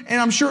good,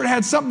 and I'm sure it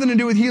had something to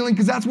do with healing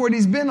because that's what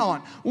he's been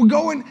on. Well,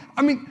 go and,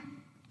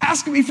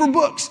 ask me for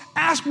books.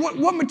 Ask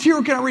what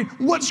material can I read?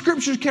 What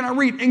scriptures can I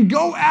read? And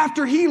go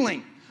after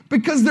healing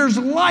because there's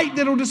light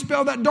that'll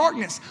dispel that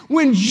darkness.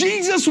 When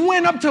Jesus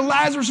went up to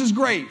Lazarus'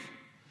 grave,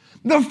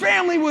 the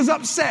family was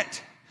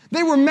upset.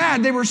 They were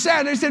mad. They were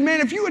sad. They said,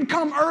 man, if you had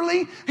come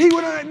early,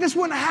 this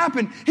wouldn't have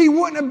happened. He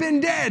wouldn't have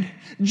been dead.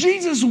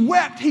 Jesus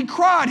wept. He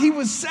cried. He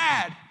was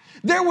sad.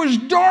 There was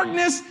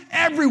darkness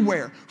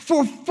everywhere.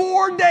 For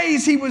 4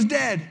 days, he was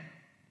dead.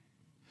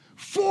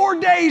 4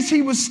 days,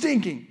 he was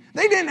stinking.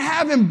 They didn't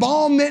have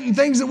embalmment and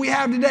things that we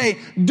have today.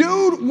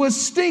 Dude was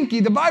stinky.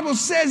 The Bible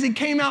says he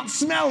came out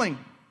smelling.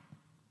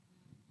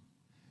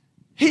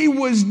 He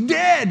was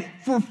dead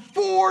for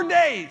 4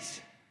 days.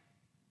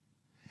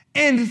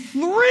 And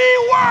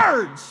 3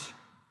 words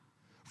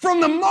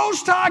from the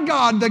Most High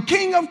God, the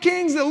King of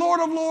Kings, the Lord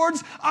of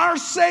Lords, our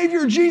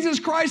Savior, Jesus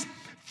Christ,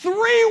 3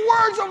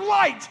 words of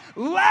light.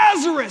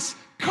 Lazarus,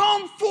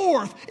 come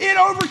forth. It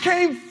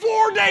overcame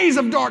 4 days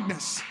of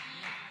darkness.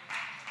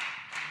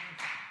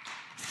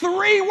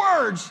 3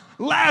 words.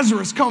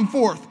 Lazarus, come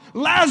forth.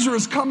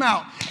 Lazarus, come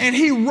out. And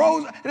he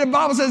rose. And the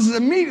Bible says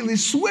immediately,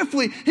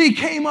 swiftly, he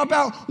came up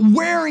out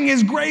wearing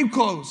his grave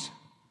clothes.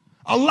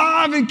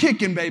 Alive and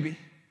kicking, baby.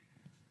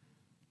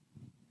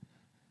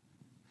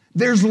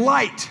 There's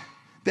light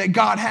that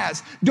God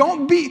has.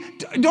 Don't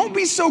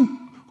be so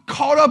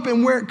caught up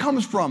in where it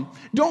comes from.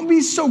 Don't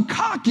be so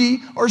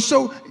cocky or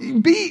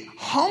be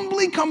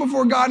humbly come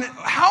before God.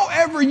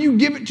 However you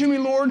give it to me,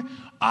 Lord,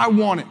 I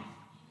want it.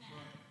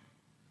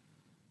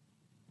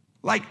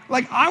 Like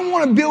I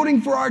want a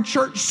building for our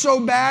church so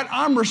bad.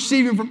 I'm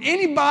receiving from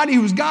anybody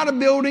who's got a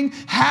building,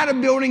 had a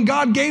building,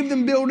 God gave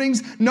them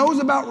buildings, knows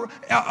about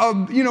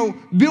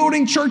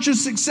building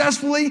churches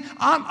successfully.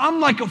 I'm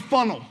like a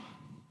funnel.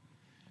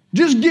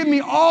 Just give me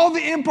all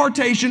the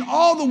impartation,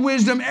 all the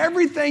wisdom,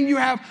 everything you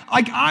have.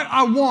 Like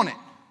I want it.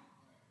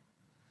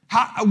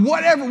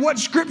 What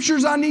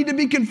scriptures I need to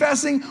be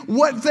confessing,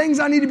 what things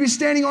I need to be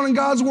standing on in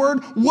God's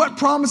word, what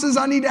promises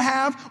I need to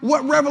have,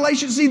 what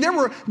revelation. See, there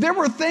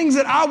were things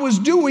that I was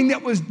doing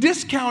that was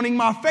discounting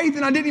my faith,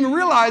 and I didn't even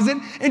realize it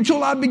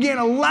until I began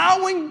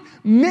allowing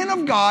men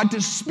of God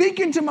to speak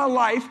into my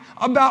life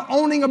about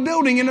owning a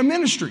building in a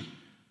ministry.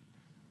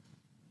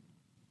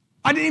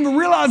 I didn't even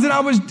realize that I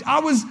was,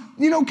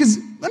 because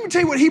let me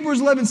tell you what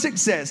Hebrews 11:6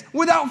 says.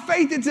 Without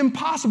faith, it's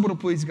impossible to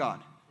please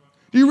God.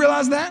 Do you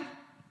realize that?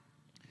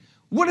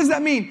 What does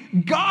that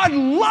mean? God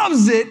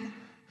loves it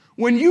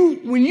when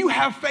you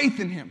have faith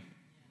in him.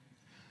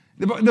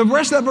 The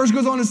rest of that verse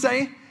goes on to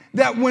say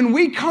that when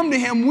we come to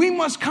him, we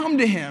must come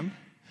to him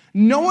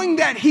knowing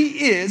that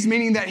he is,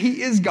 meaning that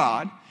he is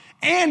God,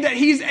 and that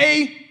he's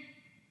a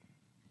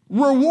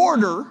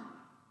rewarder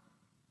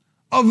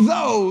of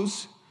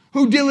those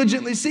who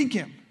diligently seek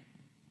him.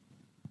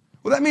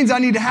 Well, that means I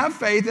need to have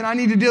faith and I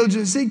need to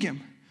diligently seek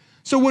him.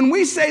 So when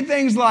we say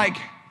things like,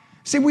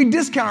 we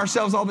discount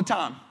ourselves all the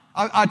time.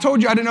 I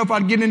told you I didn't know if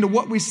I'd get into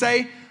what we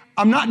say.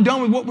 I'm not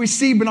done with what we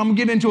see, but I'm going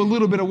to get into a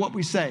little bit of what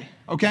we say,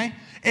 okay?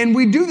 And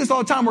we do this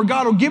all the time where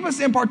God will give us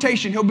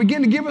impartation. He'll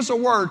begin to give us a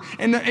word,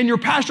 and your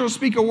pastor will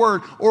speak a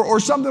word, or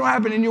something will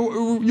happen, and you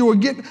will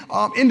get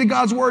into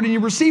God's word, and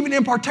you receive an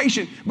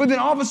impartation. But then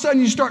all of a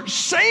sudden you start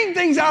saying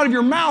things out of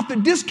your mouth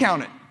that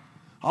discount it.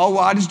 Oh,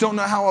 well, I just don't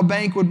know how a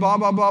bank would blah,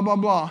 blah, blah, blah,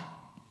 blah.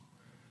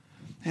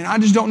 And I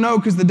just don't know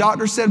because the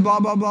doctor said blah,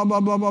 blah, blah, blah,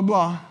 blah, blah,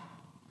 blah.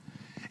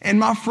 And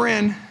my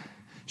friend,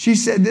 she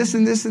said this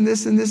and this and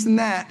this and this and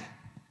that.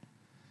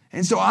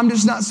 And so I'm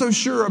just not so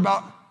sure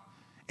about,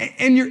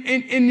 and you're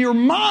in your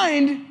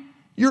mind,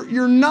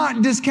 you're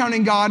not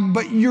discounting God,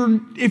 but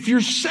if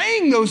you're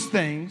saying those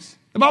things,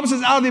 the Bible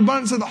says out of the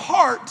abundance of the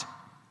heart,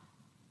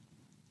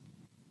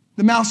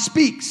 the mouth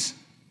speaks.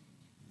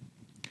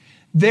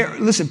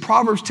 Listen,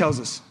 Proverbs tells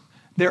us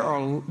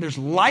there's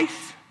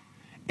life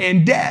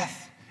and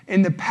death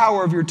in the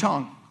power of your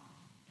tongue.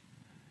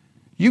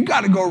 You've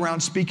got to go around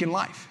speaking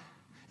life.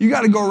 You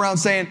got to go around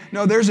saying,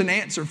 no, there's an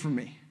answer for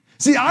me.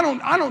 See, I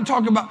don't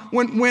talk about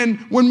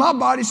when my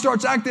body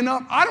starts acting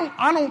up,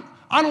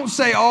 I don't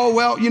say, oh,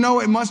 well,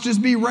 it must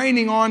just be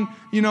raining on,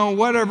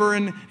 whatever.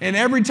 And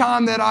every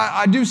time that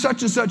I do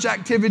such and such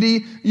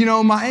activity,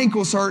 my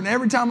ankles hurt. And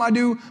every time I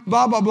do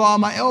blah, blah, blah,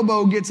 my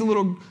elbow gets a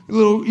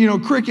little,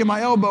 crick in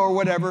my elbow or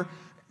whatever.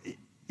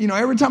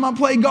 Every time I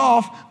play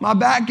golf, my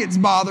back gets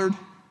bothered.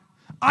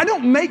 I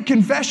don't make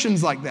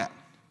confessions like that.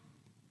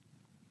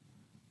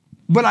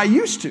 But I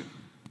used to.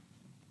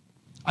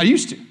 I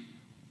used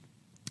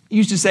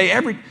to say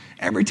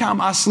every time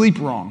I sleep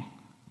wrong,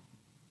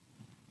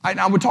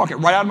 I would talk it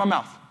right out of my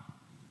mouth.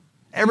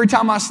 Every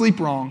time I sleep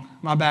wrong,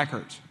 my back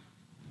hurts.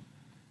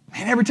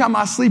 Man, every time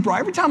I sleep wrong,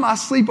 every time I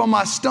sleep on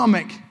my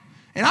stomach,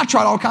 and I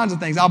tried all kinds of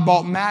things. I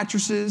bought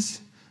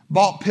mattresses,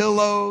 bought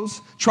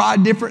pillows,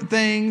 tried different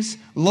things,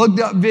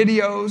 looked up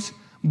videos,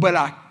 but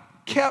I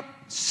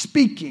kept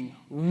speaking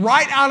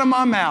right out of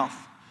my mouth.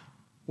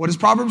 What does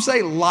Proverbs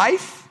say?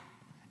 Life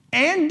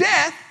and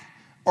death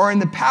are in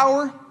the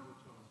power.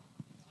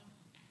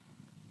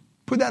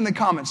 Put that in the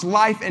comments.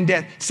 Life and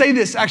death. Say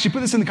this. Actually,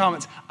 put this in the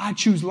comments. I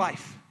choose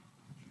life.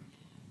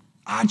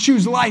 I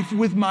choose life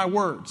with my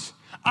words.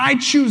 I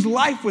choose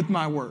life with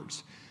my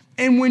words.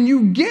 And when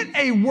you get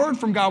a word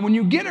from God, when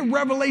you get a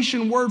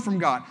revelation word from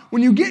God,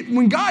 when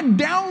God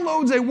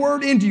downloads a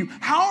word into you,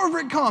 however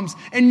it comes,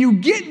 and you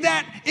get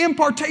that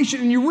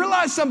impartation and you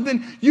realize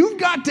something, you've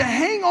got to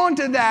hang on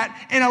to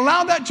that and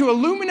allow that to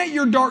illuminate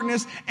your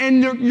darkness,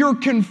 and your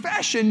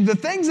confession, the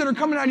things that are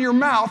coming out of your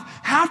mouth,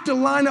 have to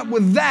line up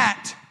with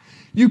that.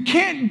 You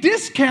can't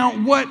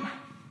discount what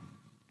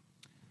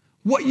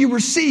you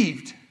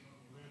received.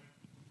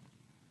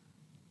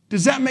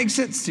 Does that make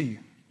sense to you?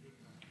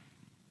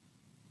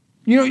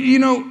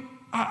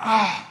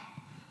 I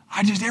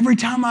just, every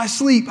time I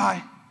sleep,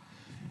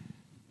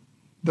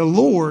 the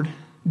Lord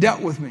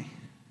dealt with me.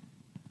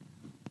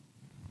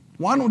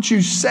 Why don't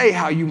you say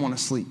how you want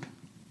to sleep?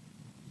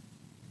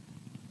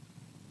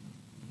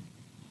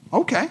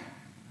 Okay.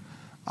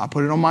 I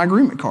put it on my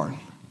agreement card.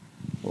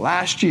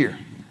 Last year,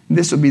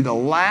 this will be the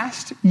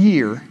last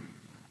year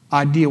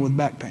I deal with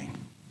back pain.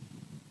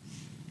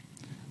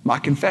 My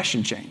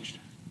confession changed.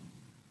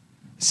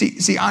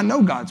 See, I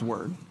know God's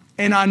word.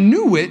 And I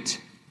knew it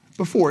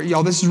before.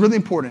 Y'all, this is really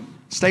important.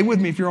 Stay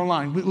with me if you're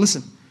online.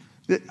 Listen,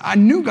 I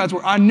knew God's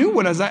word. I knew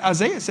what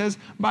Isaiah says.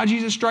 By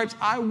Jesus' stripes,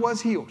 I was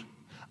healed.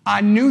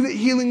 I knew that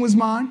healing was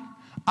mine.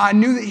 I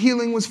knew that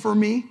healing was for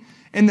me.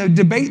 In the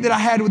debate that I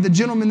had with the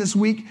gentleman this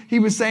week, he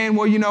was saying,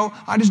 well,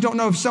 I just don't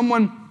know if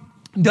someone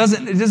it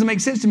doesn't make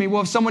sense to me.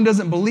 Well, if someone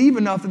doesn't believe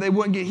enough that they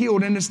wouldn't get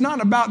healed, and it's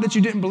not about that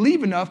you didn't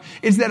believe enough,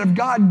 it's that if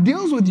God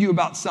deals with you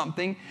about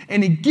something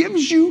and he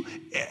gives you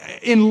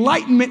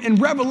enlightenment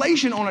and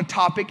revelation on a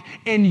topic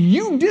and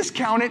you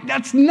discount it,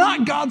 that's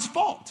not God's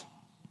fault.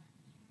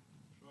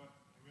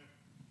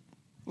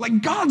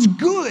 Like, God's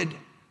good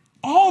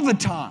all the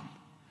time.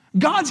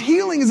 God's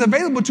healing is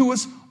available to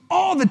us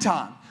all the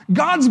time.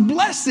 God's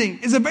blessing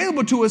is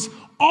available to us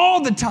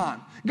all the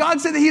time.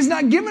 God said that he's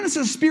not given us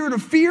a spirit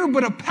of fear,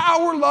 but a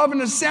power, love,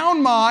 and a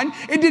sound mind.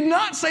 It did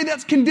not say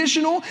that's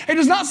conditional. It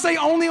does not say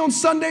only on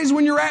Sundays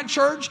when you're at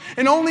church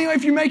and only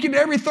if you make it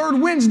every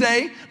third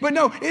Wednesday. But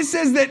no, it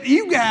says that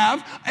you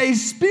have a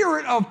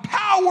spirit of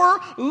power,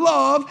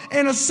 love,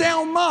 and a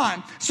sound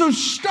mind. So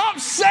stop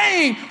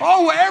saying,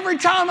 oh, well, every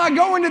time I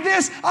go into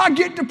this, I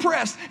get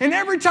depressed. And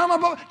every time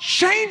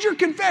change your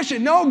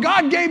confession. No,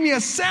 God gave me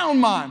a sound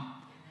mind.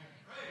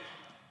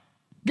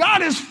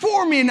 God is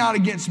for me and not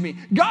against me.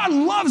 God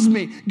loves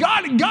me.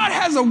 God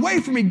has a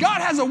way for me.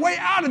 God has a way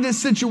out of this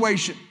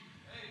situation.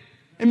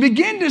 And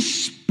begin to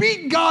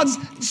speak God's...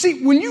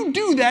 See, when you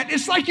do that,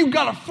 it's like you've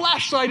got a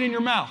flashlight in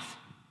your mouth.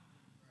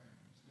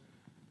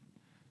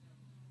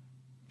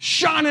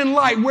 Shining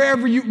light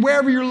wherever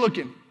you're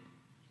looking.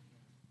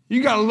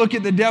 You got to look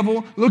at the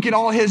devil, look at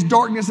all his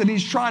darkness that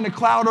he's trying to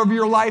cloud over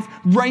your life,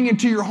 bring it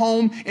to your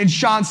home, and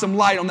shine some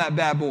light on that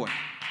bad boy.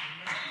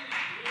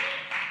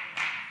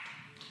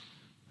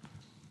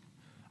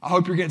 I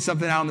hope you're getting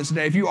something out on this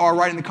today. If you are,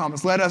 write in the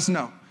comments. Let us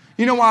know.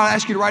 You know why I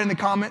ask you to write in the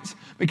comments?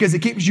 Because it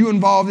keeps you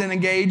involved and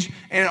engaged,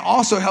 and it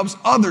also helps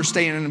others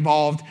stay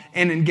involved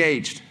and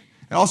engaged.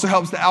 It also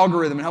helps the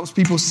algorithm. It helps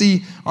people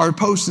see our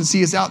posts and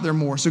see us out there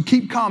more. So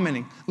keep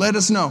commenting. Let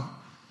us know.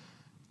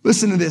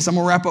 Listen to this. I'm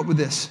going to wrap up with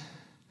this.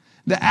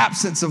 The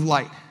absence of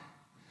light.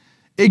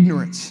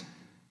 Ignorance.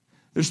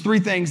 There's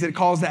three things that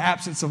cause the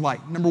absence of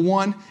light. Number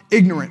one,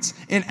 ignorance.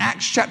 In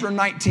Acts chapter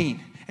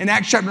 19,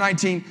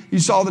 you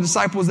saw the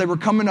disciples, they were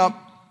coming up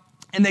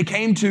and they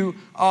came to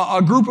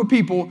a group of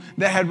people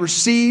that had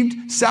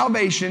received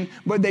salvation,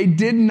 but they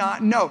did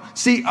not know.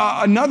 See,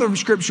 another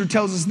scripture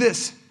tells us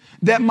this,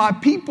 that my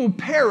people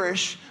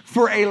perish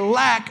for a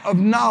lack of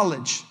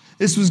knowledge.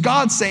 This was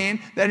God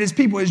saying that his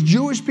people,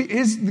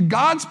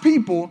 God's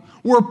people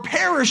were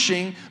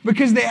perishing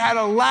because they had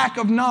a lack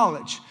of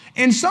knowledge.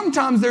 And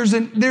sometimes there's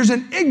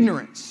an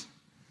ignorance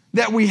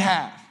that we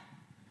have.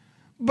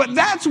 But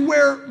that's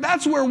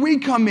where we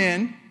come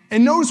in,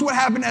 and notice what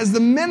happened as the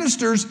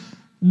ministers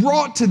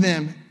brought to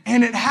them.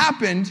 And it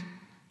happened,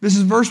 this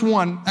is verse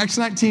 1, Acts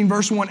 19,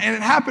 verse 1, and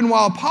it happened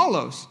while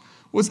Apollos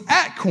was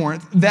at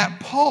Corinth that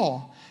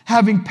Paul,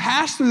 having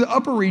passed through the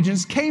upper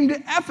regions, came to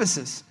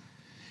Ephesus.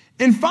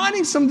 And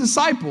finding some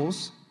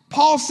disciples,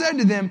 Paul said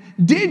to them,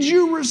 did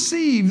you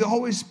receive the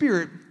Holy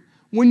Spirit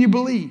when you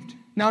believed?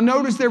 Now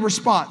notice their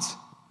response.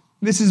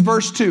 This is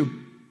verse 2.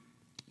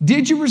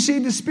 Did you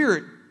receive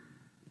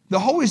the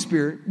Holy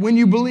Spirit, when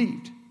you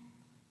believed?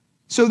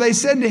 So they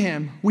said to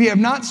him, we have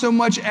not so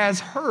much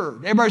as heard.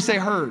 Everybody say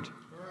heard.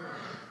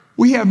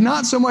 We have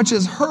not so much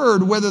as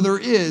heard whether there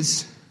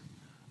is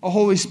a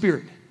Holy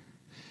Spirit.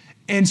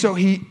 And so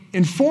he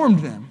informed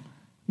them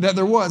that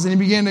there was.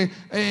 And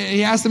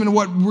he asked them, in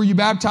what were you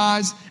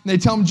baptized? And they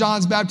tell him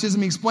John's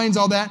baptism. He explains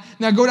all that.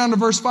 Now go down to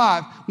verse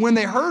 5. When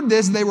they heard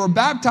this, they were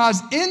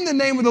baptized in the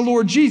name of the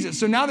Lord Jesus.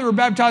 So now they were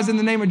baptized in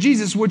the name of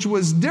Jesus, which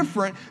was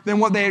different than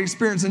what they had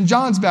experienced in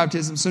John's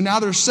baptism. So now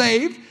they're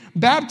saved,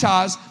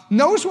 baptized.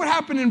 Notice what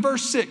happened in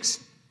verse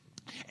 6.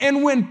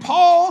 And when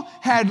Paul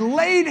had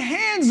laid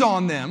hands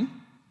on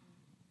them,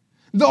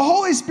 the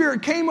Holy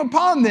Spirit came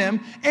upon them,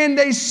 and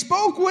they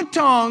spoke with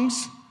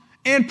tongues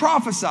and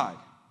prophesied.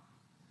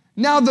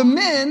 Now the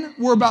men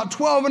were about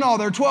 12 in all.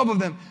 There were 12 of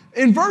them.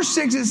 In verse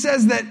 6, it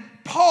says that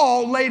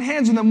Paul laid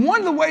hands on them. One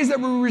of the ways that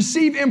we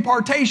receive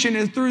impartation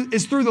is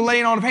through the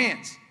laying on of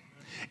hands.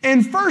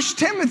 In 1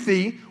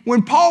 Timothy,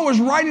 when Paul was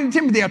writing to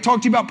Timothy, I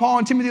talked to you about Paul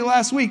and Timothy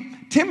last week.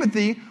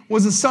 Timothy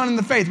was a son in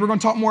the faith. We're going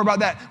to talk more about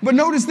that. But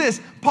notice this.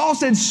 Paul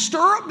said,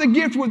 stir up the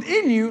gift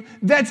within you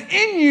that's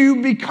in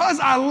you because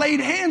I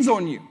laid hands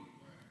on you.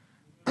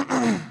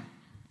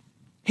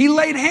 He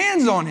laid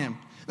hands on him.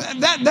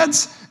 Let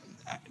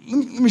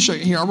me show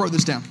you. Here, I wrote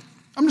this down.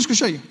 I'm just going to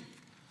show you.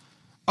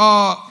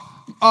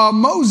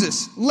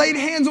 Moses laid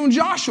hands on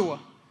Joshua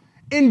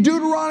in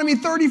Deuteronomy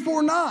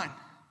 34:9.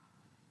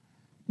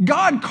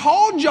 God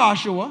called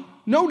Joshua,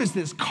 notice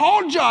this,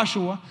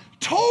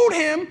 told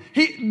him,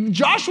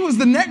 Joshua's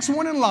the next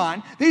one in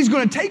line, that he's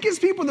going to take his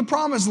people to the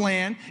promised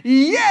land,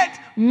 yet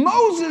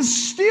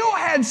Moses still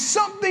had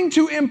something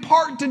to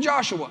impart to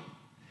Joshua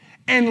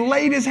and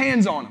laid his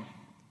hands on him.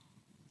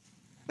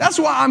 That's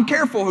why I'm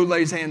careful who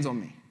lays hands on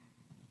me.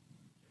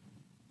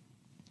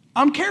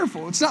 I'm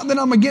careful. It's not that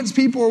I'm against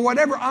people or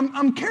whatever.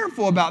 I'm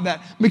careful about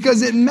that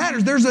because it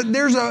matters. There's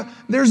an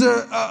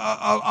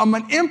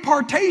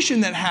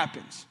impartation that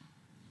happens.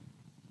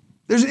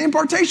 There's an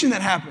impartation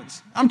that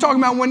happens. I'm talking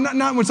about when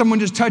not when someone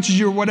just touches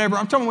you or whatever.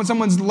 I'm talking when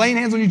someone's laying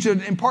hands on you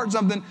to impart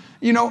something.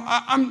 You know,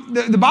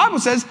 the Bible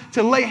says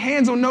to lay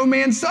hands on no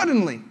man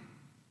suddenly.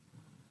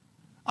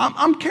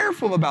 I'm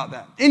careful about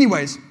that.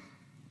 Anyways,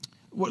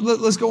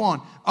 let's go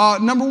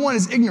on. Number one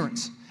is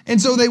ignorance. And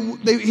so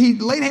he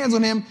laid hands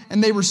on him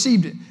and they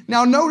received it.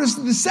 Now notice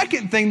the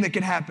second thing that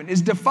can happen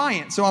is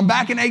defiance. So I'm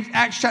back in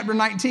Acts chapter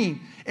 19.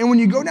 And when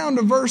you go down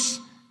to verse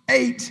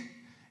 8,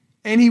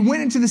 and he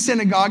went into the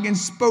synagogue and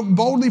spoke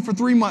boldly for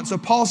 3 months. So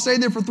Paul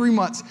stayed there for 3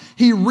 months.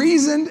 He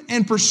reasoned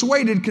and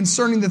persuaded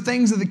concerning the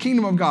things of the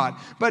kingdom of God.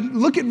 But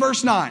look at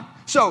verse 9.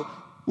 So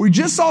we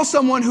just saw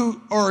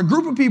someone or a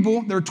group of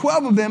people, there were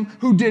 12 of them,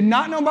 who did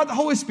not know about the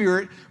Holy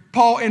Spirit.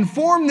 Paul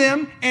informed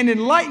them and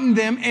enlightened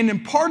them and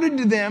imparted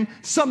to them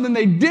something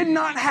they did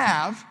not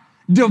have,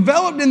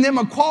 developed in them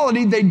a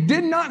quality they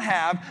did not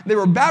have. They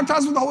were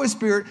baptized with the Holy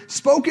Spirit,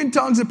 spoke in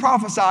tongues and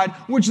prophesied,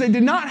 which they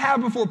did not have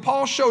before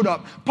Paul showed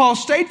up. Paul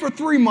stayed for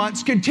 3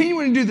 months,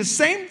 continuing to do the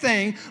same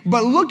thing,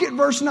 but look at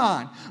verse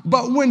 9.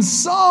 But when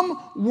some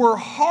were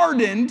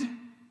hardened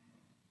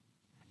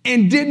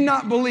and did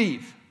not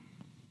believe,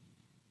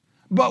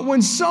 but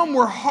when some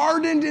were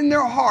hardened in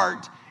their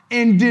heart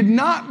and did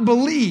not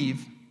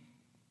believe,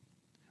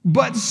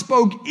 but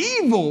spoke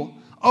evil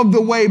of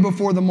the way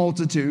before the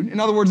multitude. In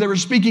other words, they were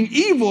speaking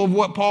evil of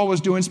what Paul was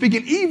doing,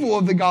 speaking evil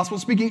of the gospel,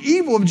 speaking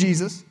evil of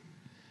Jesus.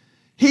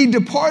 He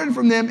departed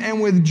from them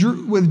and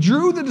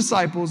withdrew the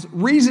disciples,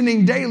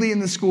 reasoning daily in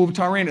the school of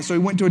Tyrannus. So he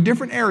went to a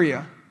different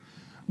area,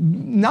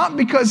 not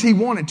because he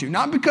wanted to,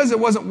 not because it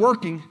wasn't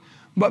working,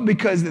 but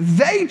because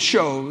they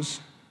chose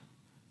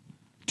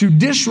to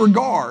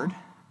disregard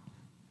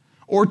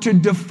or to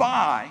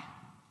defy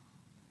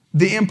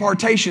the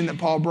impartation that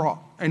Paul brought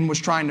and was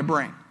trying to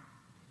bring.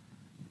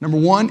 Number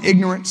one,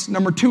 ignorance.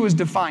 Number two is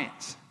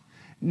defiance.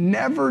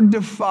 Never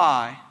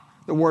defy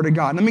the word of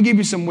God. Let me give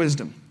you some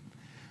wisdom.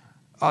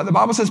 The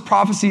Bible says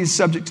prophecy is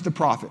subject to the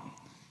prophet.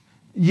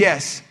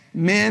 Yes,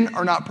 men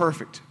are not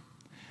perfect.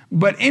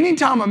 But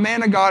anytime a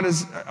man of God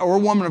or a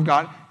woman of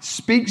God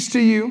speaks to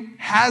you,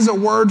 has a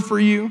word for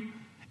you,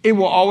 it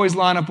will always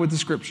line up with the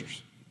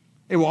scriptures.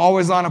 It will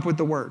always line up with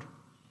the word.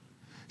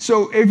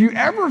 So if you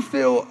ever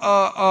feel,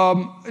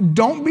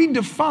 don't be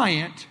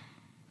defiant,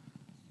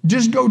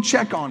 just go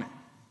check on it.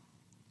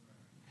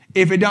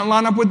 If it doesn't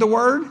line up with the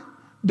word,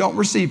 don't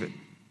receive it.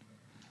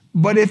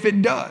 But if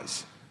it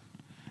does,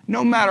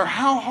 no matter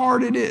how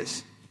hard it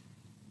is,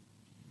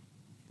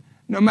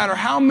 no matter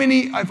how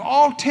many, if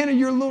all 10 of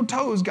your little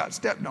toes got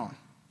stepped on,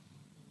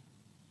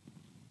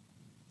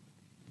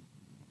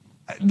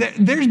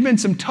 there's been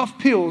some tough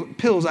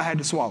pills I had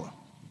to swallow.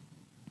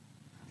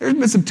 There's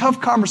been some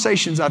tough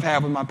conversations I've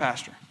had with my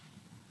pastor.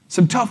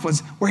 Some tough ones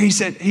where he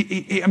said,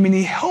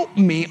 he helped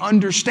me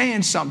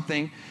understand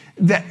something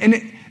that,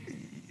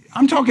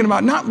 I'm talking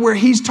about not where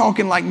he's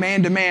talking like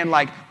man to man,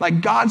 like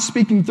God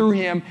speaking through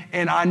him,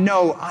 and I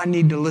know I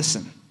need to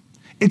listen.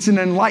 It's an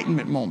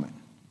enlightenment moment.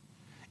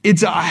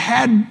 I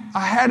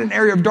had an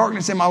area of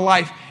darkness in my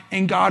life,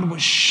 and God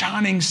was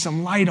shining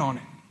some light on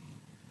it.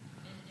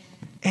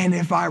 And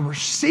if I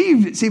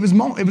received it, see, it was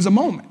a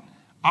moment.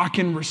 I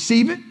can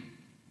receive it.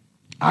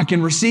 I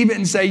can receive it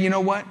and say, you know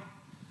what?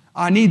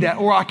 I need that.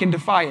 Or I can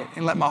defy it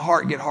and let my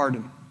heart get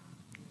hardened.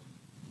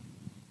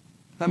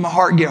 Let my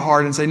heart get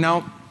hard and say,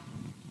 no,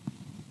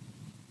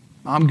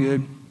 I'm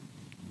good.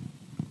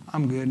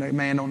 I'm good. That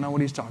man don't know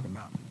what he's talking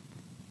about.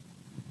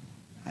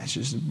 That's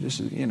just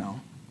you know.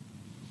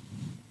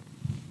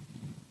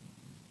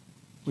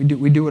 We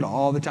do it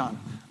all the time.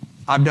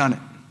 I've done it.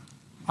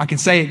 I can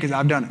say it because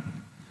I've done it.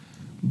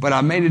 But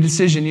I made a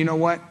decision, you know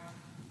what?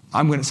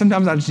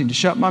 Sometimes I just need to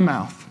shut my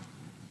mouth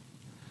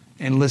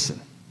and listen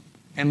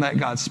and let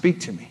God speak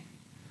to me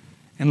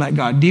and let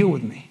God deal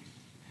with me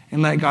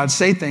and let God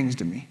say things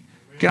to me.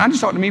 Can I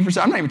just talk to me for a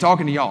second? I'm not even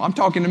talking to y'all. I'm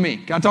talking to me.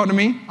 Can I talk to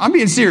me? I'm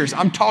being serious.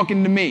 I'm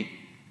talking to me.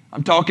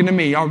 I'm talking to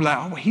me. Y'all be like,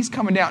 oh, he's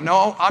coming down.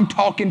 No, I'm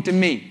talking to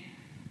me.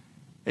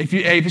 If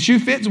the shoe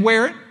fits,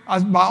 wear it,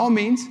 by all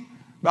means.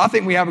 But I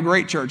think we have a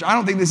great church. I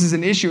don't think this is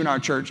an issue in our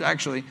church,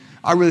 actually.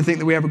 I really think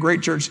that we have a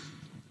great church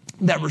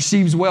that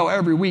receives well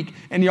every week.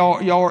 And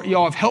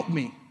y'all have helped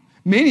me.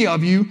 Many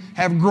of you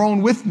have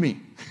grown with me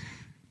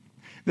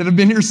that have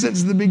been here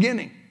since the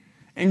beginning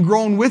and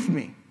grown with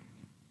me.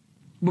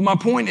 But my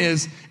point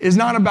is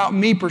not about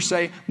me per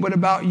se, but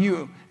about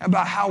you,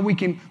 about how we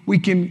can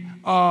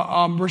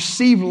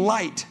receive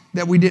light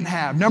that we didn't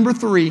have. Number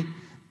 3,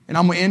 and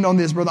I'm going to end on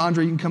this. Brother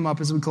Andre, you can come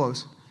up as we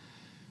close.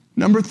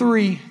 Number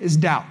 3 is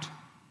doubt.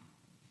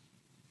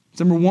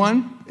 Number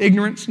 1,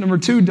 ignorance. Number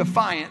 2,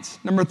 defiance.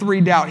 Number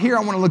 3, doubt. Here I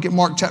want to look at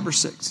Mark chapter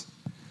 6.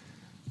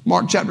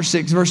 Mark chapter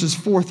 6, verses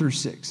 4 through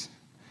 6.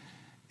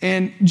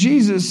 And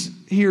Jesus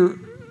here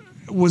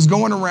was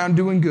going around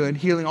doing good,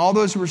 healing all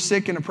those who were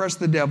sick and oppressed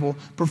of the devil,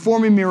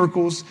 performing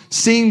miracles,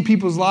 seeing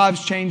people's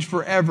lives change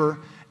forever.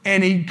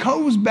 And he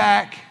goes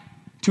back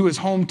to his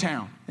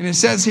hometown. And it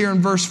says here in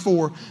verse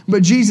 4,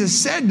 but Jesus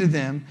said to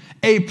them,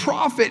 a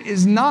prophet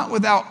is not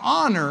without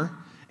honor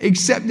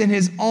except in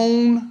his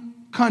own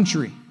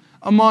country,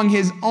 among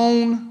his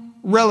own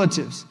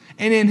relatives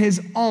and in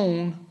his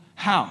own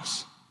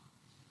house.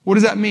 What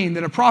does that mean?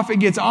 That a prophet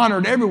gets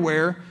honored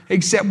everywhere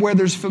except where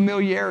there's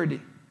familiarity.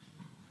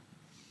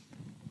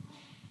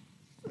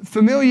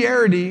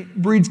 Familiarity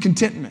breeds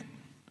contentment.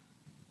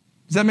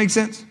 Does that make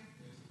sense?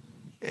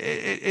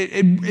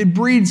 It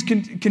breeds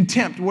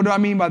contempt. What do I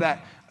mean by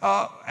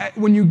that?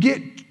 When you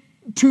get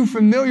too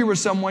familiar with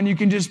someone, you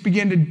can just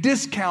begin to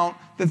discount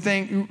the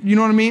thing. You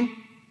know what I mean?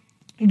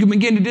 You can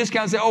begin to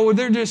discount and say, oh,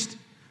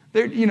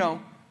 well,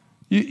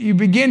 you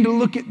begin to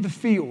look at the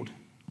field.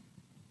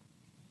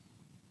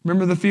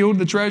 Remember the field,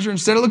 the treasure?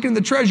 Instead of looking at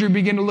the treasure, you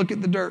begin to look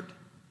at the dirt.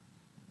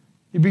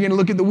 You begin to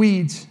look at the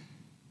weeds.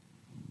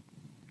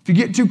 If you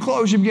get too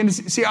close, you begin to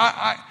see.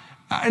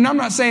 And I'm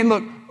not saying,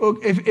 look,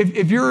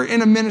 if you're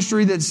in a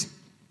ministry that's,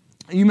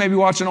 you may be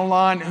watching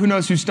online, who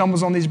knows who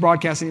stumbles on these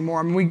broadcasts anymore?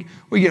 I mean,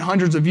 we get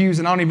hundreds of views,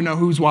 and I don't even know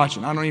who's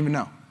watching. I don't even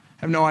know. I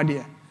have no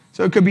idea.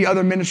 So it could be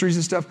other ministries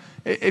and stuff.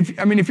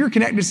 If you're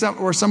connected to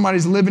where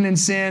somebody's living in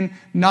sin,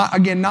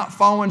 not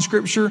following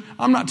Scripture,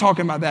 I'm not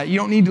talking about that. You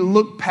don't need to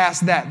look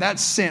past that.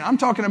 That's sin. I'm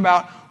talking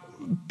about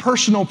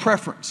personal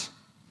preference.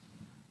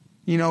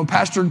 You know,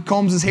 pastor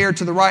combs his hair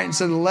to the right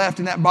instead of the left,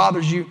 and that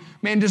bothers you.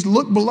 Man, just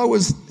look below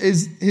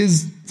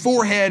his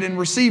forehead and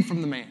receive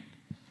from the man.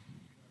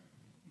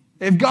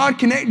 If God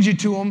connected you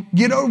to him,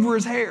 get over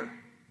his hair.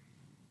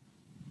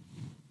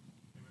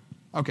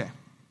 Okay.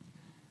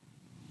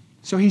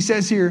 So he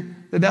says here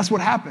that that's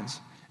what happens.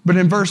 But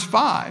in verse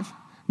 5,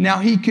 now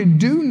he could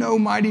do no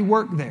mighty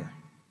work there.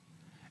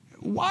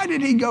 Why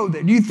did he go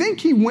there? Do you think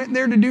he went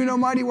there to do no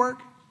mighty work?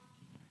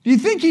 Do you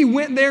think he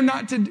went there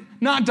not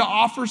to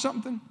offer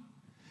something?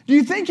 Do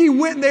you think he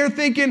went there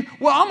thinking,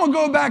 well, I'm going to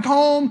go back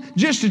home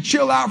just to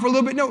chill out for a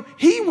little bit? No,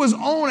 he was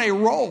on a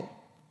roll.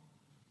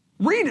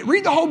 Read it.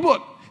 Read the whole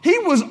book. He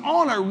was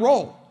on a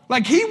roll.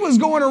 Like he was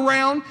going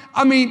around,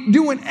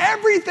 doing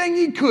everything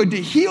he could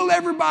to heal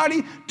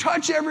everybody,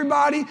 touch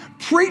everybody,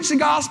 preach the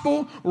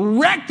gospel,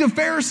 wreck the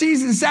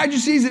Pharisees and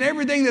Sadducees and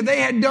everything that they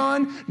had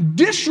done,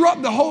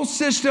 disrupt the whole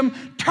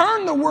system,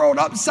 turn the world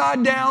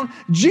upside down.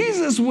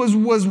 Jesus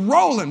was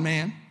rolling,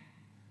 man.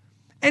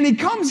 And he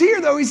comes here,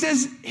 though, he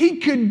says he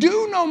could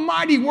do no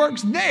mighty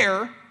works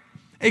there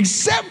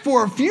except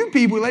for a few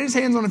people. He laid his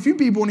hands on a few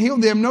people and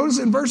healed them. Notice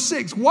in verse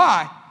 6.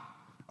 Why?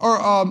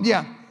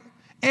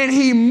 And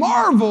he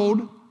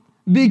marveled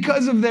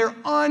because of their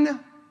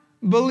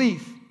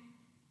unbelief.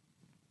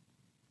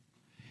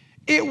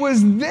 It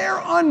was their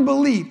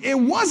unbelief. It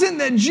wasn't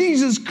that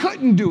Jesus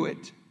couldn't do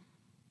it.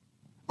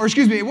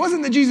 It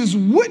wasn't that Jesus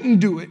wouldn't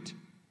do it.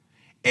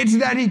 It's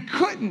that he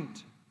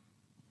couldn't.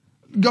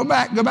 Go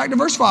back to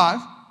verse 5.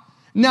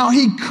 Now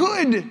he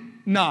could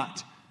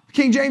not.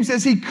 King James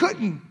says he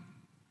couldn't.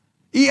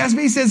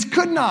 ESV says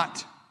could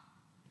not.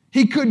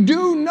 He could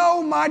do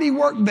no mighty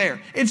work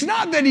there. It's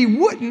not that he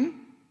wouldn't.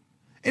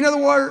 In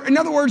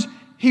other words,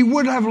 he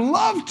would have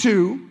loved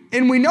to,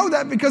 and we know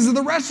that because of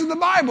the rest of the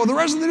Bible, the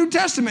rest of the New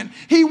Testament.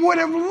 He would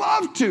have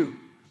loved to.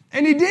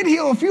 And he did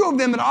heal a few of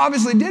them that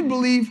obviously did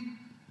believe,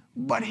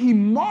 but he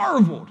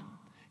marveled.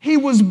 He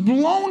was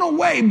blown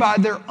away by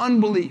their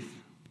unbelief,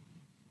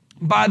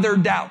 by their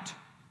doubt.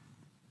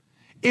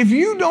 If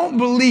you don't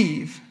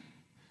believe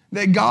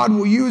that God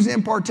will use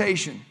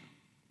impartation,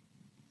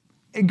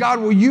 and God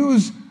will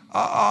use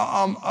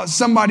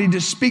somebody to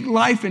speak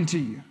life into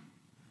you,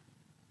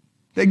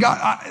 that God,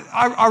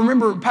 I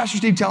remember Pastor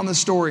Steve telling this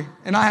story,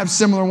 and I have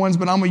similar ones,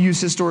 but I'm going to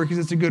use his story because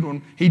it's a good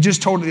one. He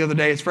just told it the other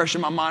day. It's fresh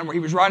in my mind, where he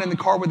was riding in the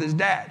car with his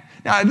dad.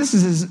 Now, this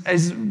is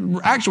his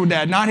actual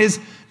dad, not his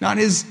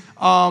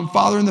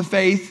father in the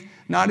faith,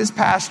 not his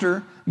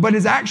pastor, but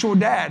his actual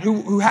dad,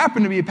 who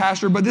happened to be a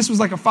pastor, but this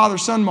was like a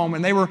father-son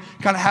moment. They were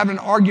kind of having an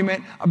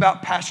argument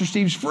about Pastor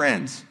Steve's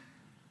friends.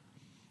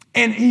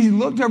 And he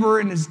looked over,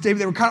 and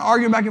they were kind of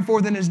arguing back and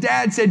forth, and his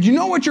dad said, you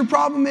know what your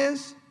problem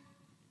is?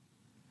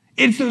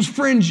 It's those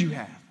friends you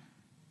have.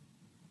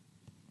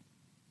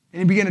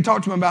 And he began to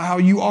talk to him about how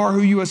you are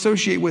who you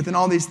associate with and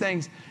all these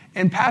things.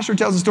 And Pastor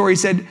tells a story.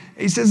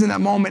 He says in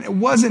that moment, it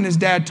wasn't his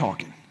dad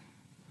talking.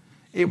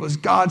 It was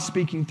God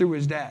speaking through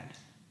his dad.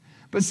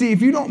 But see,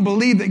 if you don't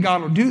believe that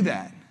God will do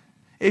that,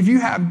 if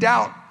you have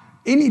doubt,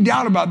 any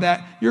doubt about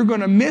that, you're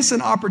going to miss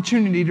an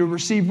opportunity to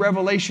receive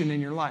revelation in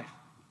your life.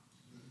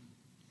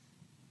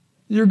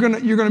 You're going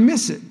to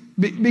miss it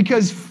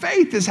because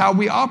faith is how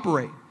we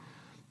operate.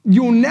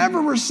 You'll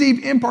never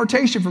receive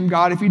impartation from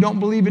God if you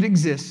don't believe it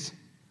exists,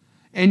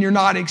 and you're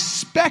not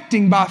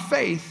expecting by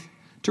faith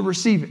to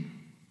receive it.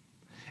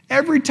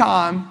 Every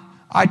time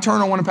I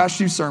turn on one of Pastor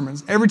Steve's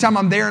sermons, every time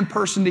I'm there in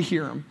person to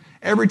hear him,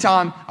 every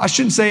time, I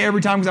shouldn't say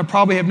every time because I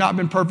probably have not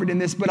been perfect in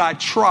this, but I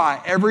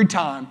try every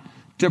time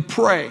to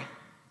pray,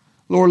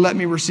 Lord, let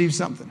me receive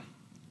something.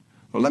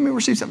 Lord, let me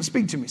receive something.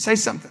 Speak to me. Say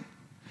something.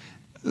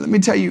 Let me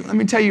tell you,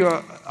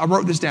 I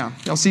wrote this down.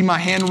 Y'all see my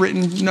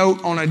handwritten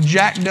note on a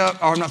jacked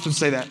up, I'm not supposed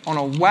to say that, on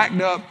a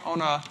whacked up,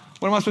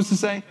 what am I supposed to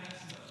say?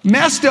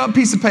 Messed up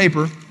piece of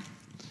paper.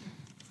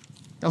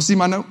 Y'all see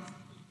my note?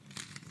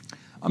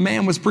 A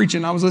man was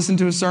preaching. I was listening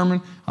to his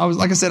sermon.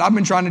 Like I said, I've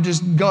been trying to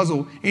just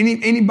guzzle.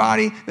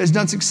 Anybody that's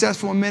done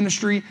successful in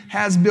ministry,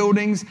 has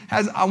buildings,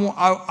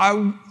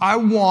 I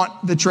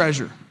want the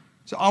treasure.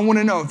 So I want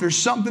to know if there's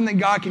something that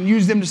God can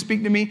use them to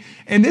speak to me.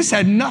 And this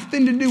had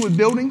nothing to do with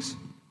buildings.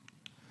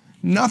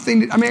 I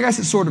guess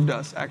it sort of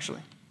does,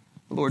 actually.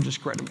 The Lord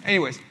just corrected me.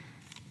 Anyways,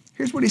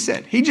 here's what he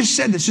said. He just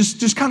said this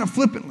just kind of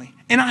flippantly.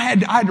 And I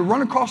had to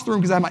run across the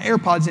room because I had my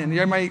AirPods in.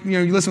 You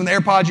listen with the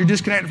AirPods, you're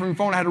disconnected from your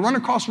phone. I had to run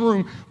across the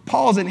room,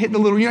 pause it, and hit the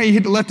little, you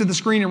hit the left of the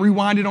screen and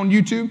rewind it on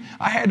YouTube.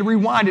 I had to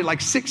rewind it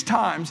like 6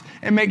 times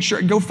and make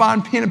sure, go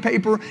find pen and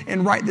paper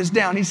and write this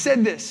down. He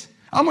said this.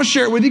 I'm going to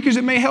share it with you because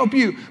it may help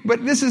you. But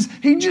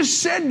he just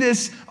said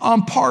this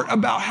part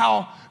about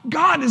how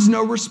God is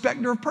no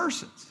respecter of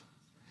persons.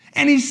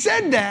 And he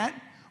said that,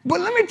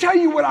 but let me tell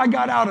you what I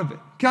got out of it.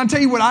 Can I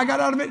tell you what I got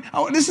out of it?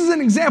 This is an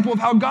example of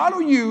how God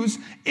will use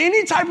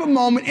any type of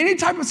moment, any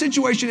type of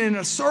situation in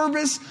a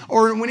service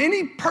or when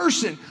any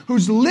person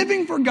who's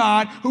living for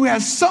God, who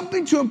has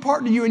something to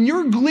impart to you and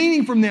you're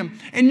gleaning from them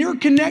and you're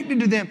connected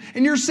to them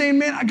and you're saying,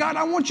 man, God,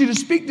 I want you to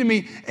speak to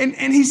me. And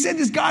he said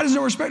this, God is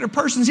no respecter of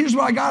persons. Here's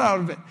what I got out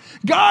of it.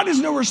 God is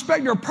no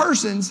respecter of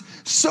persons,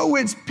 so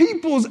it's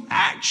people's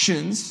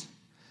actions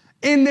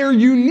and their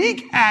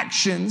unique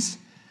actions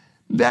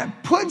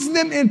that puts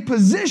them in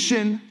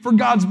position for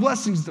God's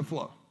blessings to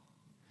flow.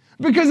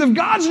 Because if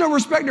God's no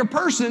respecter of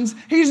persons,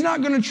 he's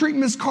not going to treat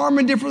Miss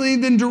Carmen differently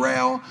than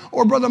Darrell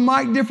or Brother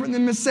Mike different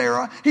than Miss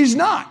Sarah. He's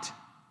not.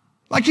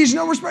 Like he's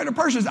no respecter of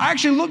persons. I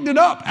actually looked it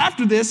up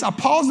after this. I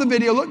paused the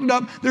video, looked it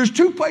up. There's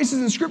 2 places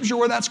in Scripture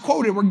where that's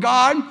quoted, where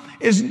God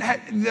is,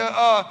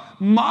 the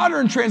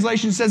modern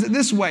translation says it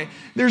this way.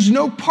 There's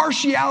no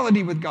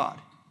partiality with God.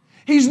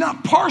 He's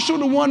not partial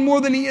to one more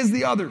than he is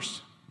the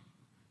others.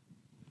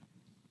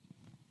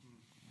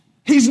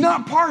 He's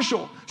not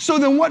partial. So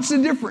then what's the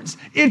difference?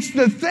 It's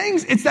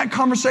that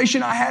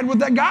conversation I had with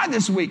that guy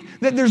this week.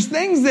 That there's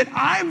things that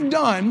I've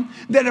done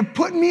that have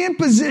put me in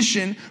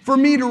position for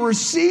me to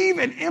receive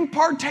an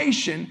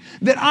impartation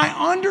that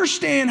I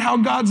understand how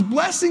God's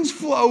blessings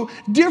flow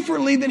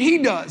differently than he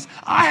does.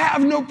 I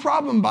have no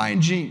problem buying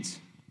jeans.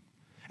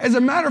 As a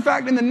matter of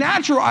fact, in the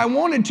natural, I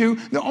wanted to.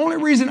 The only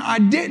reason I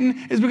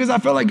didn't is because I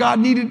felt like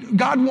God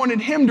wanted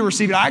him to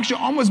receive it. I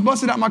actually almost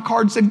busted out my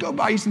card and said, go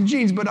buy you some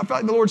jeans. But I felt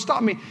like the Lord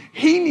stopped me.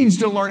 He needs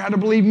to learn how to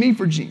believe me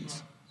for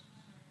jeans.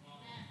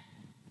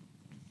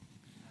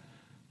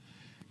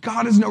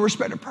 God is no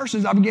respecter of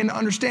persons. I began to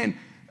understand.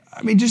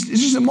 It's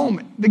just a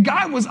moment. The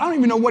guy I don't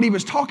even know what he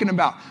was talking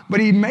about, but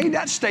he made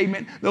that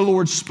statement. The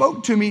Lord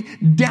spoke to me,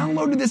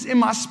 downloaded this in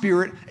my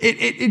spirit.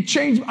 It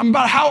changed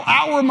about how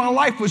hour of my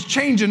life was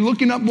changing,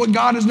 looking up what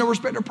God is no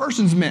respecter of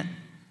persons meant.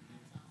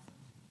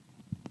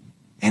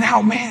 And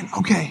how,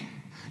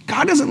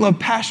 God doesn't love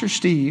Pastor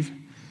Steve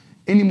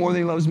any more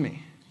than he loves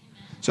me.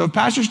 So if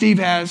Pastor Steve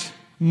has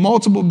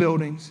multiple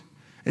buildings,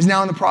 is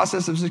now in the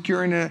process of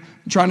trying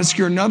to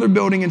secure another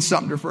building in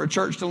Sumter for a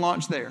church to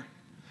launch there.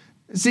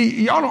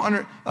 See, y'all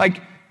don't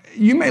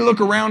you may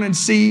look around and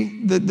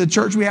see the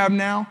church we have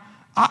now.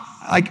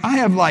 I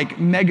have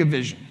mega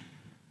vision.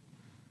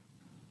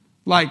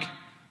 Like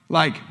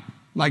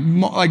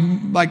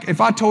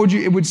if I told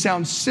you, it would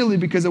sound silly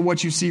because of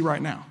what you see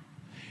right now.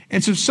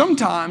 And so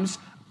sometimes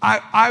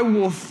I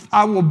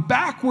will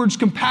backwards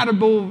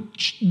compatible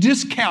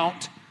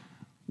discount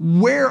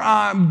where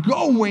I'm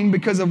going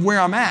because of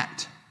where I'm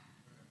at.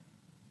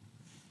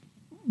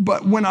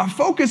 But when I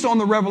focus on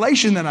the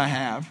revelation that I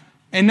have,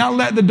 and not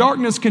let the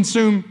darkness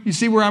consume. You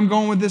see where I'm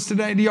going with this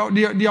today? Do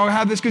y'all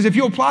have this? Because if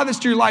you apply this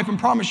to your life, and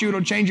promise you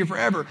it'll change you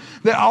forever,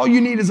 that all you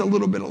need is a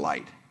little bit of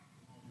light.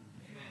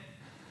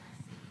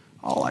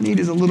 All I need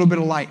is a little bit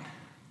of light.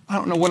 I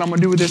don't know what I'm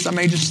going to do with this. I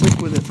may just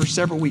sleep with it for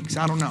several weeks.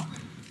 I don't know.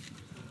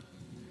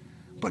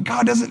 But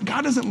God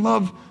doesn't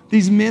love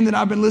these men that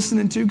I've been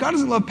listening to. God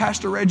doesn't love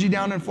Pastor Reggie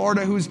down in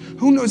Florida,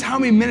 who knows how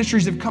many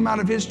ministries have come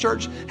out of his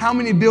church, how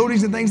many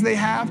buildings and things they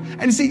have.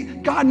 And see,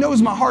 God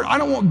knows my heart. I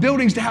don't want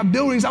buildings to have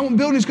buildings. I want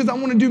buildings because I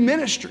want to do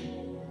ministry.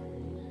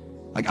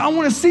 I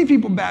want to see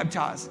people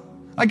baptized.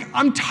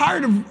 I'm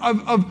tired and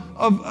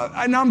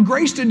I'm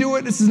graced to do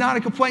it. This is not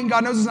a complaint.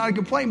 God knows it's not a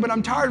complaint, but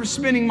I'm tired of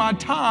spending my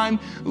time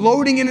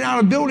loading in and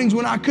out of buildings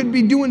when I could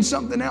be doing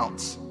something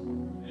else.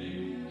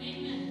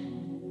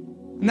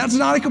 And that's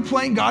not a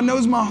complaint. God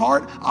knows my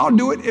heart. I'll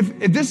do it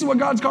if this is what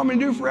God's called me to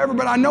do forever,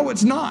 but I know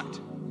it's not.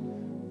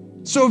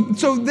 So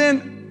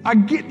then I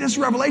get this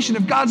revelation.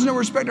 If God's no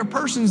respecter of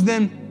persons,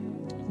 then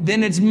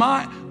it's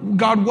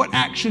God, what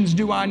actions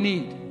do I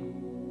need?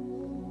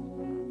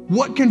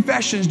 What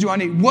confessions do I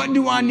need? What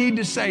do I need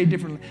to say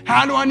differently?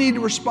 How do I need to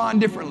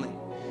respond differently?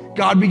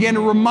 God began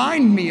to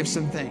remind me of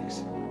some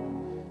things.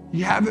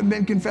 You haven't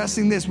been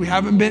confessing this. We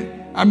haven't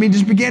been,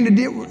 just began to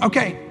deal with,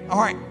 okay, all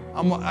right.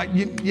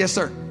 Yes,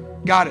 sir.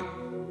 Got it.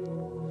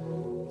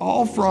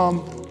 All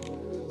from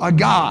a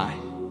guy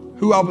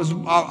who I was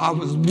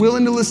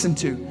willing to listen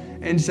to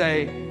and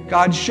say,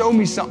 God, show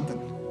me something.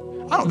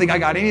 I don't think I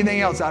got anything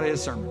else out of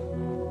his sermon.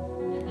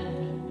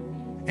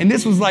 And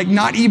this was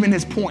not even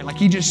his point.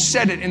 He just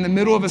said it in the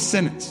middle of a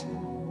sentence.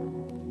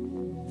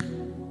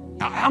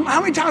 How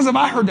many times have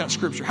I heard that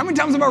scripture? How many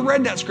times have I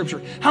read that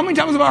scripture? How many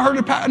times have I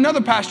heard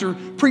another pastor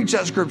preach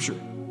that scripture?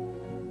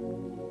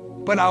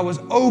 But I was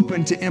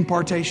open to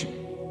impartation.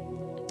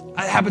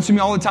 It happens to me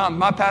all the time.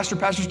 My pastor,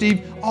 Pastor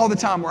Steve, all the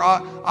time, where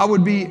I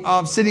would be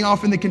sitting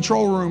off in the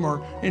control room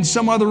or in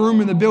some other room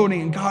in the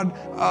building, and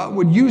God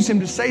would use him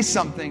to say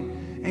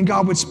something, and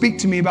God would speak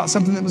to me about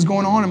something that was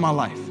going on in my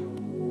life.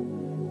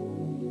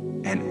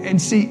 And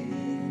see,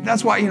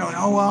 that's why,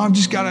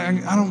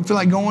 I don't feel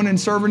like going and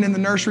serving in the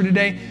nursery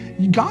today.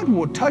 God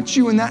will touch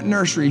you in that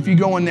nursery if you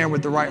go in there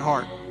with the right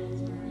heart.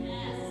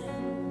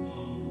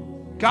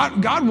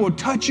 God will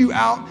touch you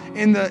out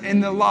in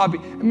the lobby.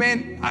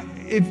 Man,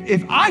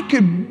 if I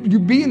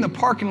could be in the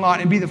parking lot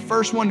and be the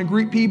first one to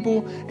greet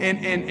people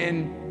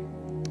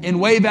and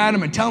wave at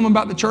them and tell them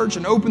about the church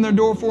and open their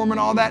door for them and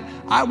all that,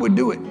 I would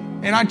do it.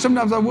 And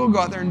sometimes I will go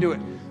out there and do it.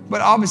 But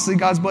obviously,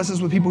 God's blessed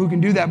us with people who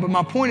can do that. But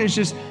my point is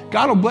just,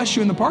 God will bless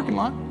you in the parking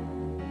lot.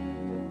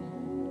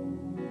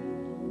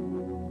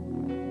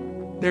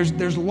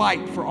 There's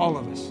light for all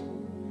of us.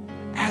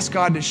 Ask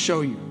God to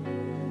show you.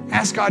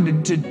 Ask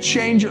God to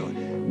change your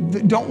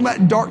life. Don't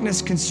let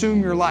darkness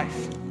consume your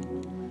life.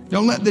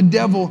 Don't let the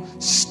devil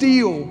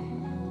steal.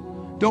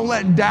 Don't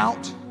let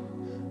doubt.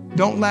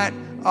 Don't let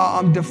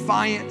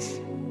defiance.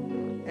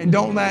 And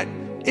don't let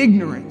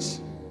ignorance.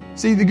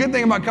 See, the good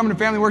thing about coming to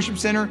Family Worship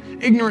Center,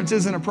 ignorance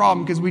isn't a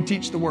problem because we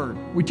teach the Word.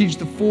 We teach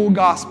the full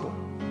gospel.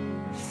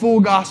 Full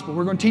gospel.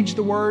 We're going to teach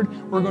the Word.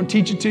 We're going to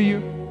teach it to you.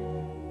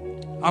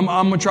 I'm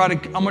going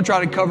to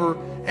try to cover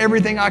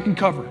everything I can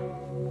cover.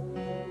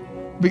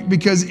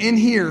 Because in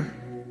here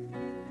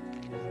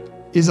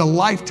is a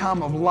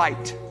lifetime of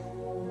light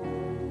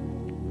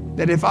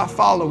that if I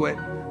follow it,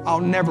 I'll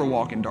never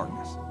walk in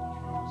darkness.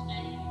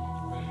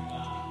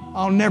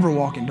 I'll never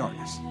walk in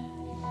darkness.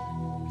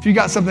 If you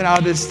got something out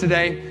of this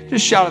today,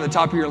 just shout at the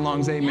top of your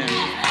lungs, amen.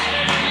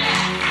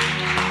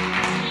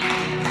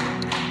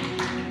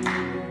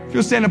 If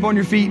you'll stand up on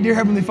your feet, dear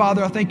Heavenly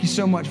Father, I thank you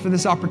so much for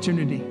this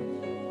opportunity.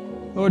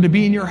 Lord, to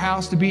be in your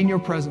house, to be in your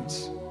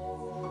presence.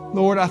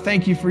 Lord, I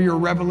thank you for your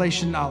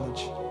revelation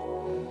knowledge.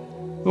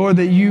 Lord,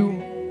 that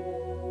you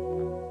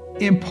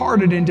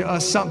imparted into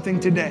us something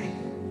today.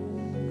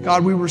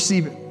 God, we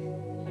receive it.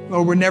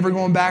 Lord, we're never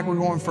going back, we're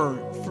going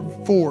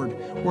forward.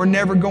 We're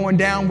never going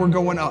down, we're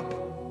going up.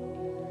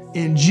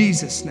 In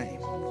Jesus' name.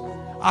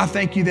 I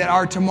thank you that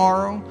our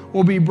tomorrow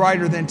will be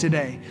brighter than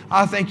today.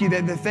 I thank you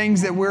that the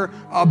things that we're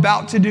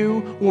about to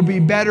do will be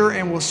better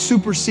and will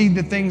supersede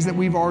the things that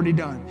we've already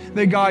done.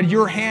 That God,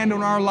 your hand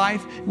on our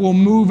life will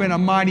move in a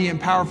mighty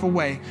and powerful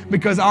way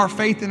because our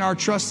faith and our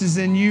trust is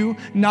in you,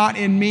 not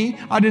in me.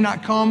 I did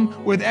not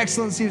come with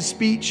excellency of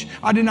speech.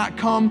 I did not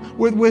come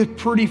with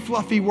pretty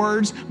fluffy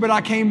words, but I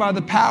came by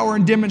the power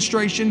and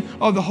demonstration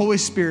of the Holy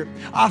Spirit.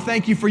 I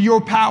thank you for your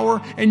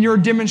power and your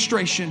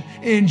demonstration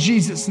in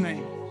Jesus'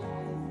 name.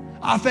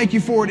 I thank you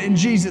for it in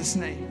Jesus'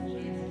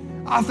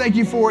 name. I thank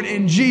you for it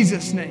in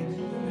Jesus' name.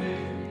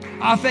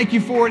 I thank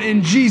you for it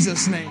in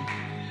Jesus' name.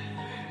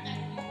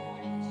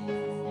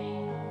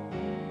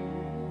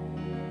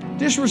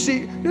 Just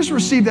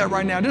receive that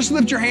right now. Just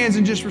lift your hands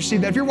and just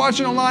receive that. If you're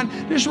watching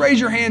online, just raise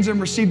your hands and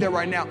receive that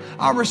right now.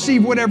 I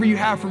receive whatever you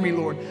have for me,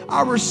 Lord.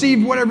 I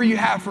receive whatever you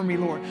have for me,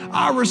 Lord.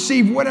 I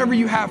receive whatever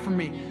you have for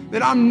me.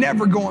 That I'm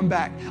never going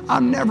back.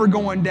 I'm never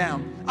going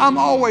down. I'm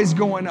always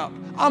going up.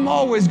 I'm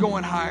always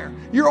going higher.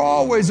 You're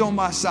always on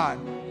my side.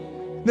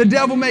 The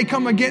devil may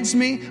come against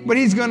me, but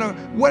he's going to,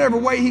 whatever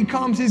way he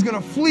comes, he's going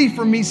to flee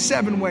from me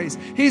 7 ways.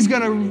 He's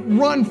going to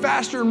run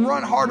faster and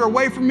run harder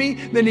away from me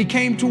than he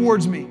came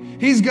towards me.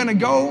 He's going to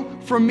go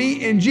from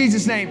me in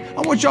Jesus' name.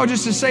 I want y'all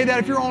just to say that.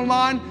 If you're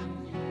online,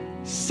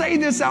 say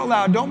this out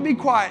loud. Don't be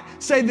quiet.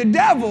 Say, the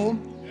devil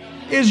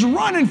is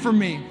running from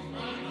me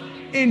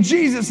in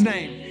Jesus'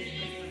 name.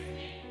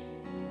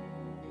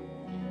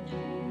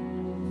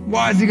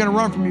 Why is he going to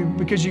run from you?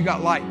 Because you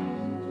got light.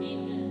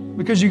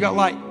 Because you got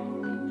light.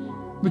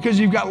 Because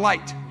you've got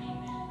light.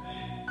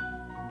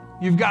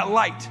 You've got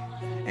light.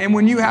 And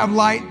when you have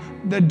light,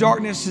 the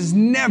darkness has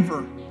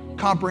never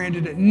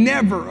comprehended it,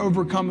 never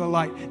overcome the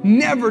light,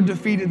 never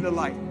defeated the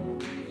light.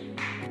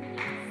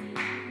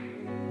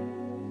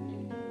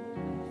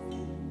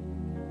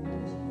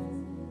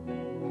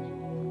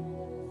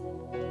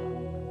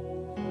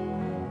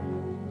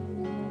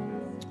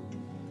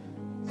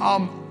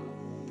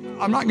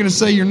 I'm not going to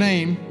say your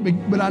name,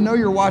 but I know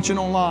you're watching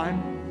online,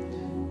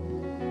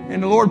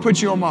 and the Lord put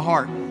you on my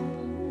heart.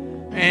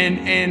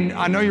 And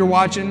I know you're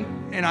watching,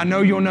 and I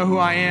know you'll know who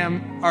I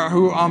am or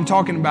who I'm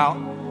talking about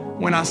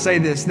when I say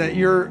this. That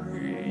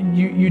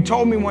you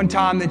told me one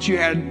time that you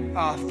had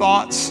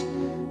thoughts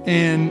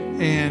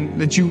and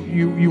that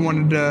you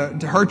wanted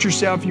to hurt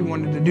yourself, you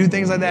wanted to do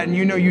things like that, and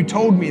you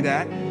told me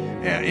that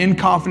in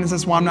confidence.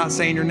 That's why I'm not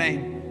saying your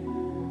name.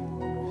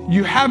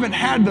 You haven't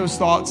had those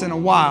thoughts in a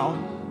while.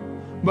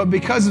 But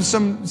because of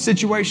some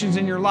situations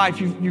in your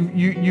life,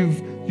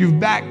 you've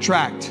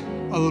backtracked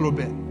a little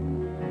bit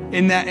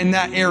in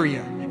that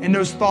area, and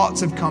those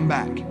thoughts have come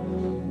back.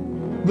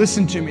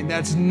 Listen to me.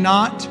 That is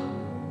not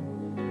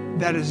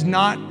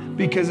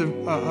because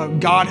of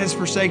God has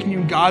forsaken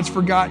you, God's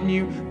forgotten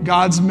you,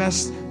 God's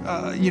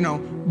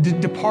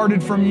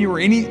departed from you, or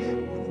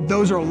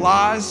those are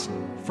lies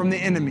from the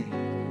enemy.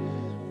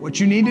 What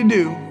you need to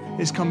do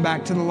is come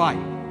back to the light.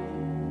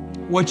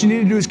 What you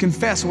need to do is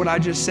confess what I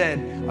just said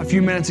a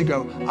few minutes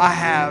ago. I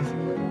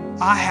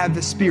have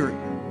the spirit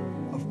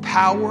of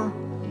power,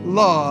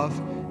 love,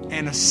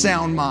 and a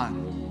sound mind.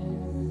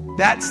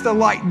 That's the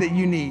light that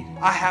you need.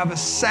 I have a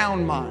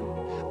sound mind.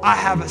 I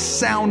have a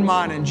sound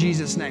mind in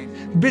Jesus'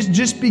 name.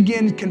 Just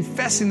begin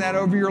confessing that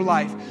over your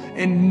life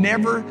and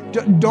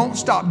don't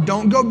stop.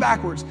 Don't go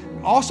backwards.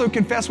 Also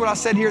confess what I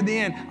said here at the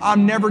end.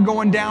 I'm never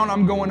going down,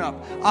 I'm going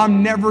up.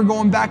 I'm never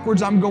going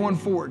backwards, I'm going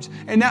forwards.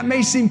 And that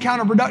may seem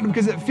counterproductive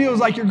because it feels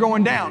like you're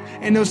going down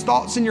and those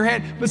thoughts in your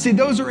head. But see,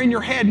 those are in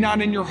your head,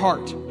 not in your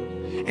heart.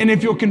 And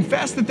if you'll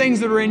confess the things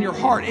that are in your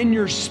heart, in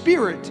your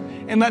spirit,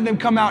 and let them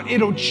come out,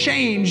 it'll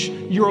change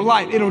your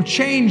life. It'll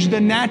change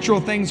the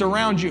natural things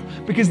around you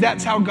because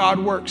that's how God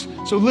works.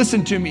 So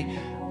listen to me.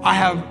 I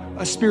have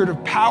a spirit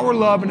of power,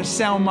 love, and a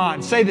sound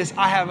mind. Say this,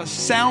 I have a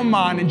sound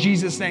mind in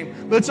Jesus'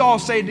 name. Let's all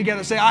say it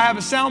together. Say, I have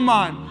a sound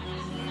mind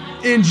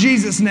in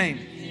Jesus' name.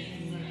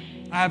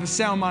 I have a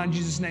sound mind in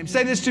Jesus' name.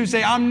 Say this too.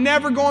 Say, I'm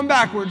never going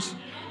backwards.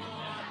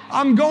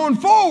 I'm going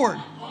forward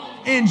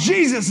in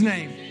Jesus'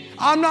 name.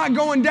 I'm not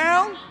going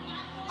down.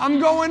 I'm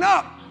going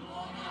up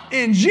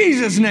in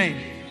Jesus' name.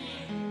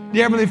 The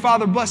Heavenly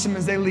Father, bless them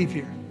as they leave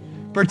here.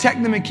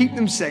 Protect them and keep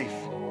them safe.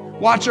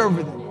 Watch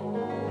over them.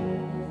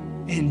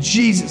 In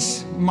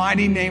Jesus'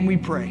 mighty name we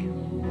pray.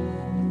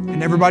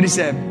 And everybody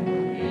said,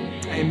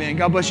 amen.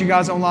 God bless you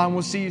guys online.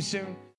 We'll see you soon.